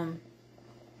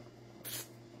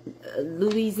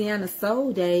Louisiana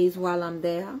Soul Days while I'm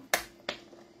there.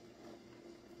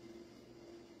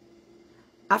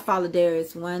 I followed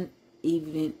Darius one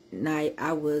evening night.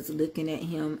 I was looking at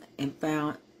him and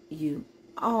found you.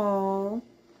 Oh,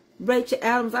 Rachel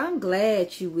Adams, I'm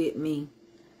glad you with me.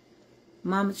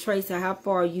 Mama Tracy, how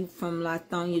far are you from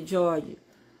Lithonia, Georgia?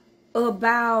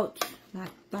 About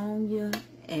Lithonia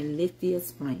and Lithia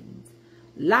Springs.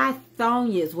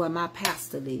 Lithonia is where my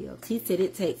pastor lives. He said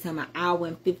it takes him 1 hour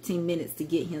and 15 minutes to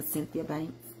get here, Cynthia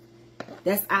Banks.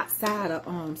 That's outside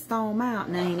of Stone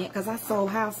Mountain, ain't it? Because I sold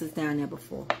houses down there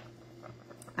before.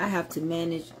 I have to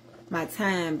manage my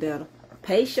time better.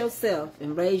 Pace yourself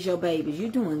and raise your babies. You're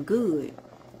doing good.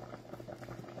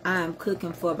 I'm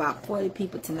cooking for about 40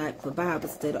 people tonight for Bible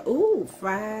study. Ooh,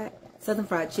 Southern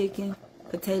fried chicken,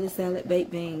 potato salad,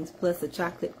 baked beans, plus a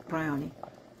chocolate brownie.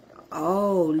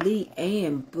 Oh, Lee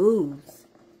and Booze.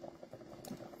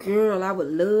 Girl, I would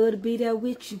love to be there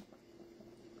with you.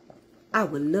 I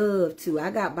would love to. I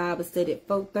got Bible study at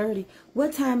 4:30.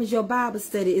 What time is your Bible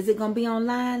study? Is it going to be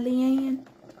online, Leanne?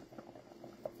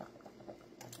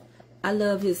 I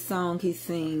love his song he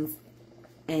sings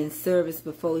and service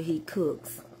before he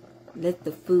cooks. Let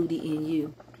the foodie in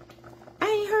you. I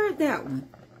ain't heard that one.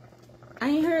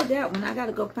 I got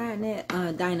to go find that.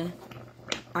 Dinah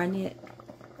Arnett.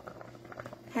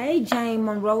 Hey, Jane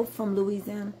Monroe from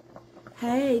Louisiana.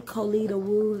 Hey, Colita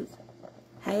Woods.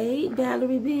 Hey,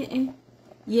 Valerie Benton.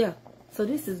 Yeah, so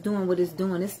this is doing what it's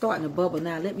doing. It's starting to bubble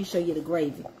now. Let me show you the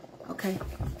gravy. Okay.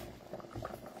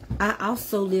 I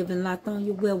also live in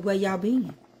Lithonia. Well, where y'all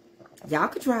been? Y'all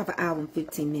could drive 1 hour and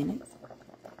 15 minutes.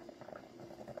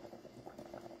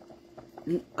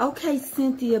 Okay,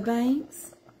 Cynthia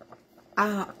Banks.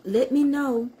 Let me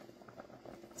know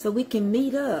so we can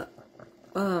meet up.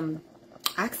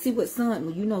 I can see what son.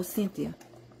 Well, you know Cynthia.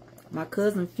 My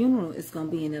cousin's funeral is going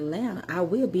to be in Atlanta. I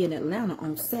will be in Atlanta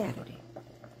on Saturday.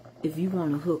 If you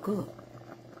want to hook up.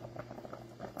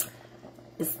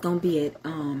 It's going to be at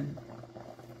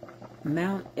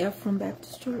Mount Ephraim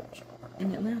Baptist Church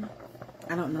in Atlanta.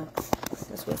 I don't know.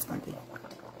 That's what it's going to be.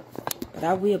 But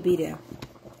I will be there.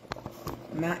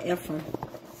 Mount Ephraim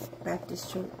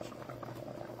Baptist Church.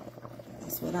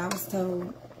 That's what I was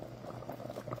told.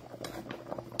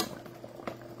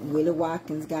 Willie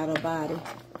Watkins got a body.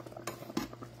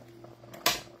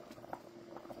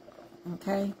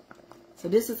 Okay? So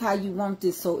this is how you want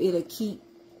this so it'll keep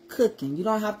cooking. You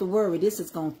don't have to worry. This is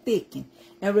going to thicken.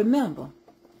 And remember,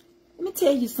 let me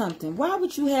tell you something. Why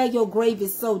would you have your gravy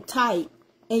so tight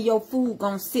and your food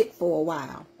going to sit for a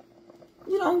while?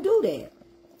 You don't do that.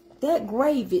 That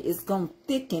gravy is going to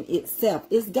thicken itself.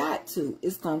 It's got to.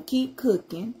 It's going to keep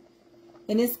cooking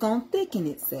and it's going to thicken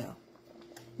itself.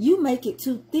 You make it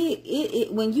too thick,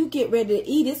 when you get ready to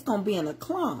eat, it's going to be in a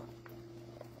clump.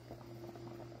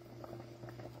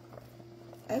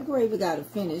 That gravy got to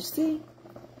finish, see?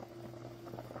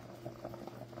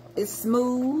 It's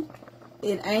smooth.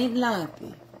 It ain't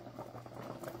lumpy.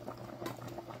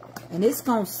 And it's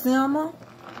going to simmer.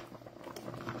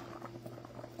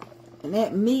 And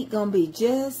that meat going to be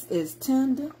just as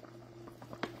tender.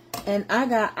 And I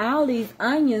got all these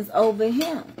onions over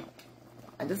here.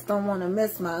 I just don't want to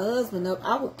mess my husband up.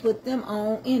 I would put them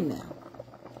on in there.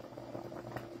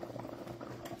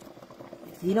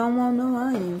 If he don't want no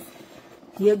onions,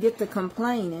 he'll get to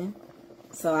complaining.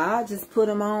 So I'll just put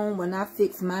them on when I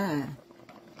fix mine.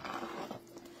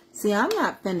 See, I'm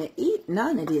not finna eat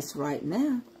none of this right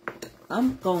now.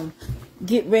 I'm going to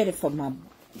get ready for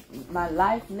my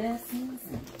life lessons.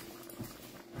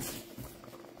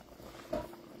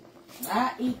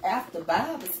 I eat after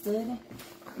Bible study.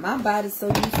 My body's so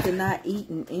used to not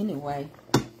eating anyway.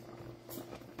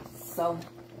 So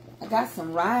I got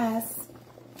some rice.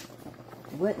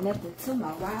 Wasn't nothing to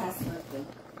my rice,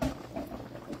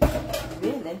 but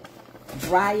really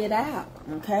dry it out,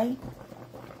 okay?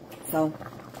 So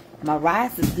my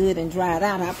rice is good and dried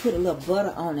out. I put a little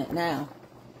butter on it now.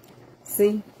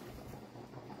 See?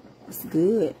 It's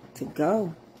good to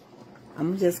go.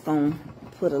 I'm just going to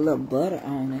put a little butter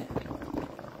on it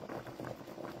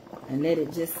and let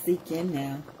it just seek in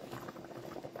now.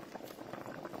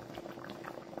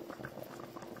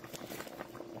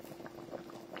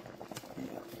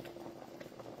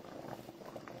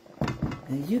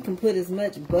 And you can put as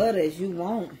much butter as you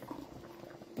want,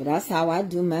 but that's how I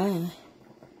do mine.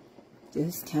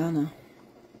 Just kind of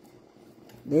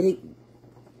let it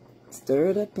stir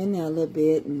it up in there a little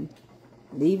bit and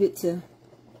leave it to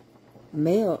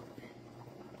melt.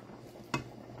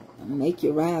 Make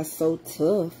your rice so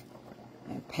tough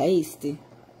and pasty.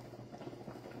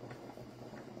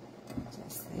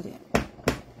 Just let it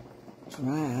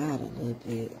dry out a little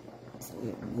bit so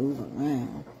it move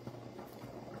around.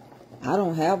 I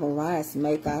don't have a rice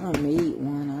maker. I don't need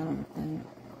one, I don't think.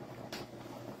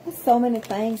 There's so many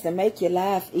things that make your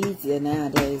life easier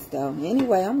nowadays, though.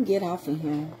 Anyway, I'm going to get off of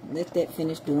here. Let that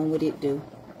finish doing what it do.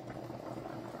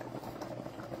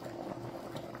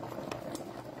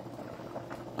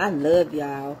 I love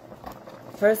y'all.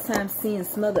 First time seeing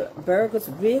smothered burgers.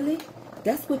 Really?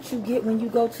 That's what you get when you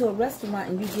go to a restaurant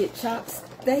and you get chopped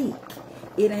steak.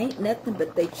 It ain't nothing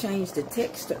but they change the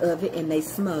texture of it and they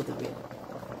smother it.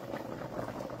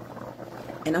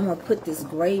 And I'm going to put this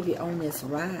gravy on this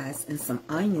rice and some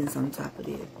onions on top of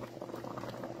it.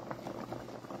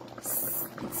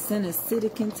 Center City,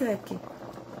 Kentucky.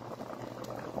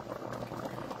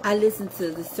 I listened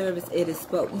to the service Eddie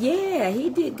spoke. Yeah,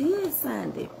 he did good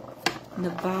Sunday.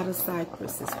 Nevada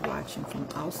Cypress is watching from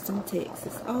Austin,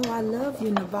 Texas. Oh, I love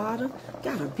you, Nevada.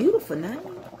 Got a beautiful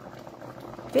name.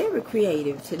 Very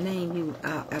creative to name you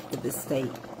out after the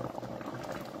state.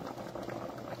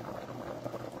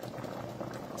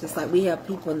 Just like we have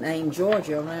people named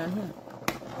Georgia around here.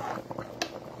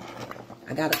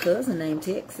 I got a cousin named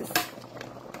Texas.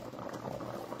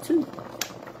 2.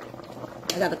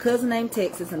 I got a cousin named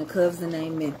Texas and a cousin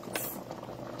named Memphis.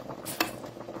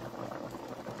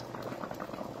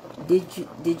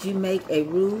 Did you make a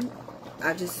roux?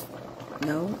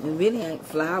 No, it really ain't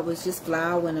flour. It's just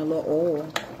flour and a little oil.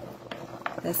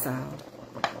 That's all.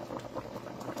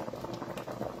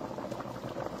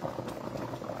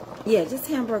 Yeah, just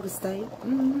hamburger steak.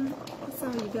 That's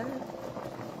all you got.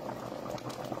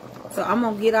 So I'm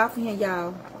going to get off of here,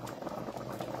 y'all.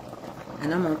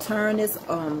 And I'm going to turn this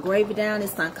gravy down.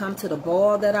 It's going to come to the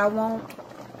boil that I want.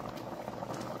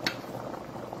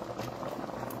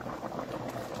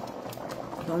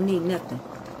 Don't need nothing.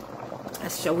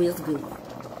 That sure is good.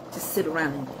 Just sit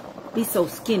around and be so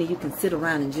skinny you can sit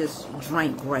around and just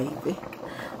drink gravy.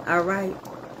 All right.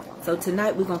 So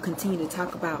tonight we're going to continue to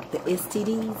talk about the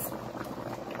STDs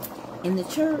in the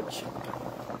church.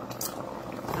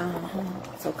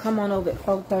 So come on over at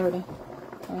 4:30.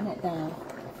 Turn that down.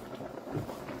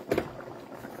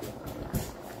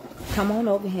 Come on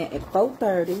over here at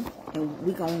 4:30 and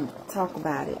we're going to talk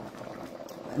about it.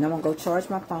 And I'm going to go charge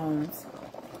my phones.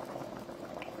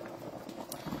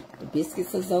 The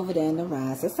biscuits is over there in the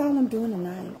rice. That's all I'm doing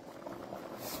tonight.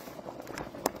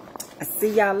 I'll see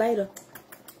y'all later.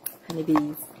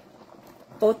 Honeybees.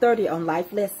 4:30 on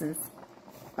Life Lessons.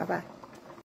 Bye-bye.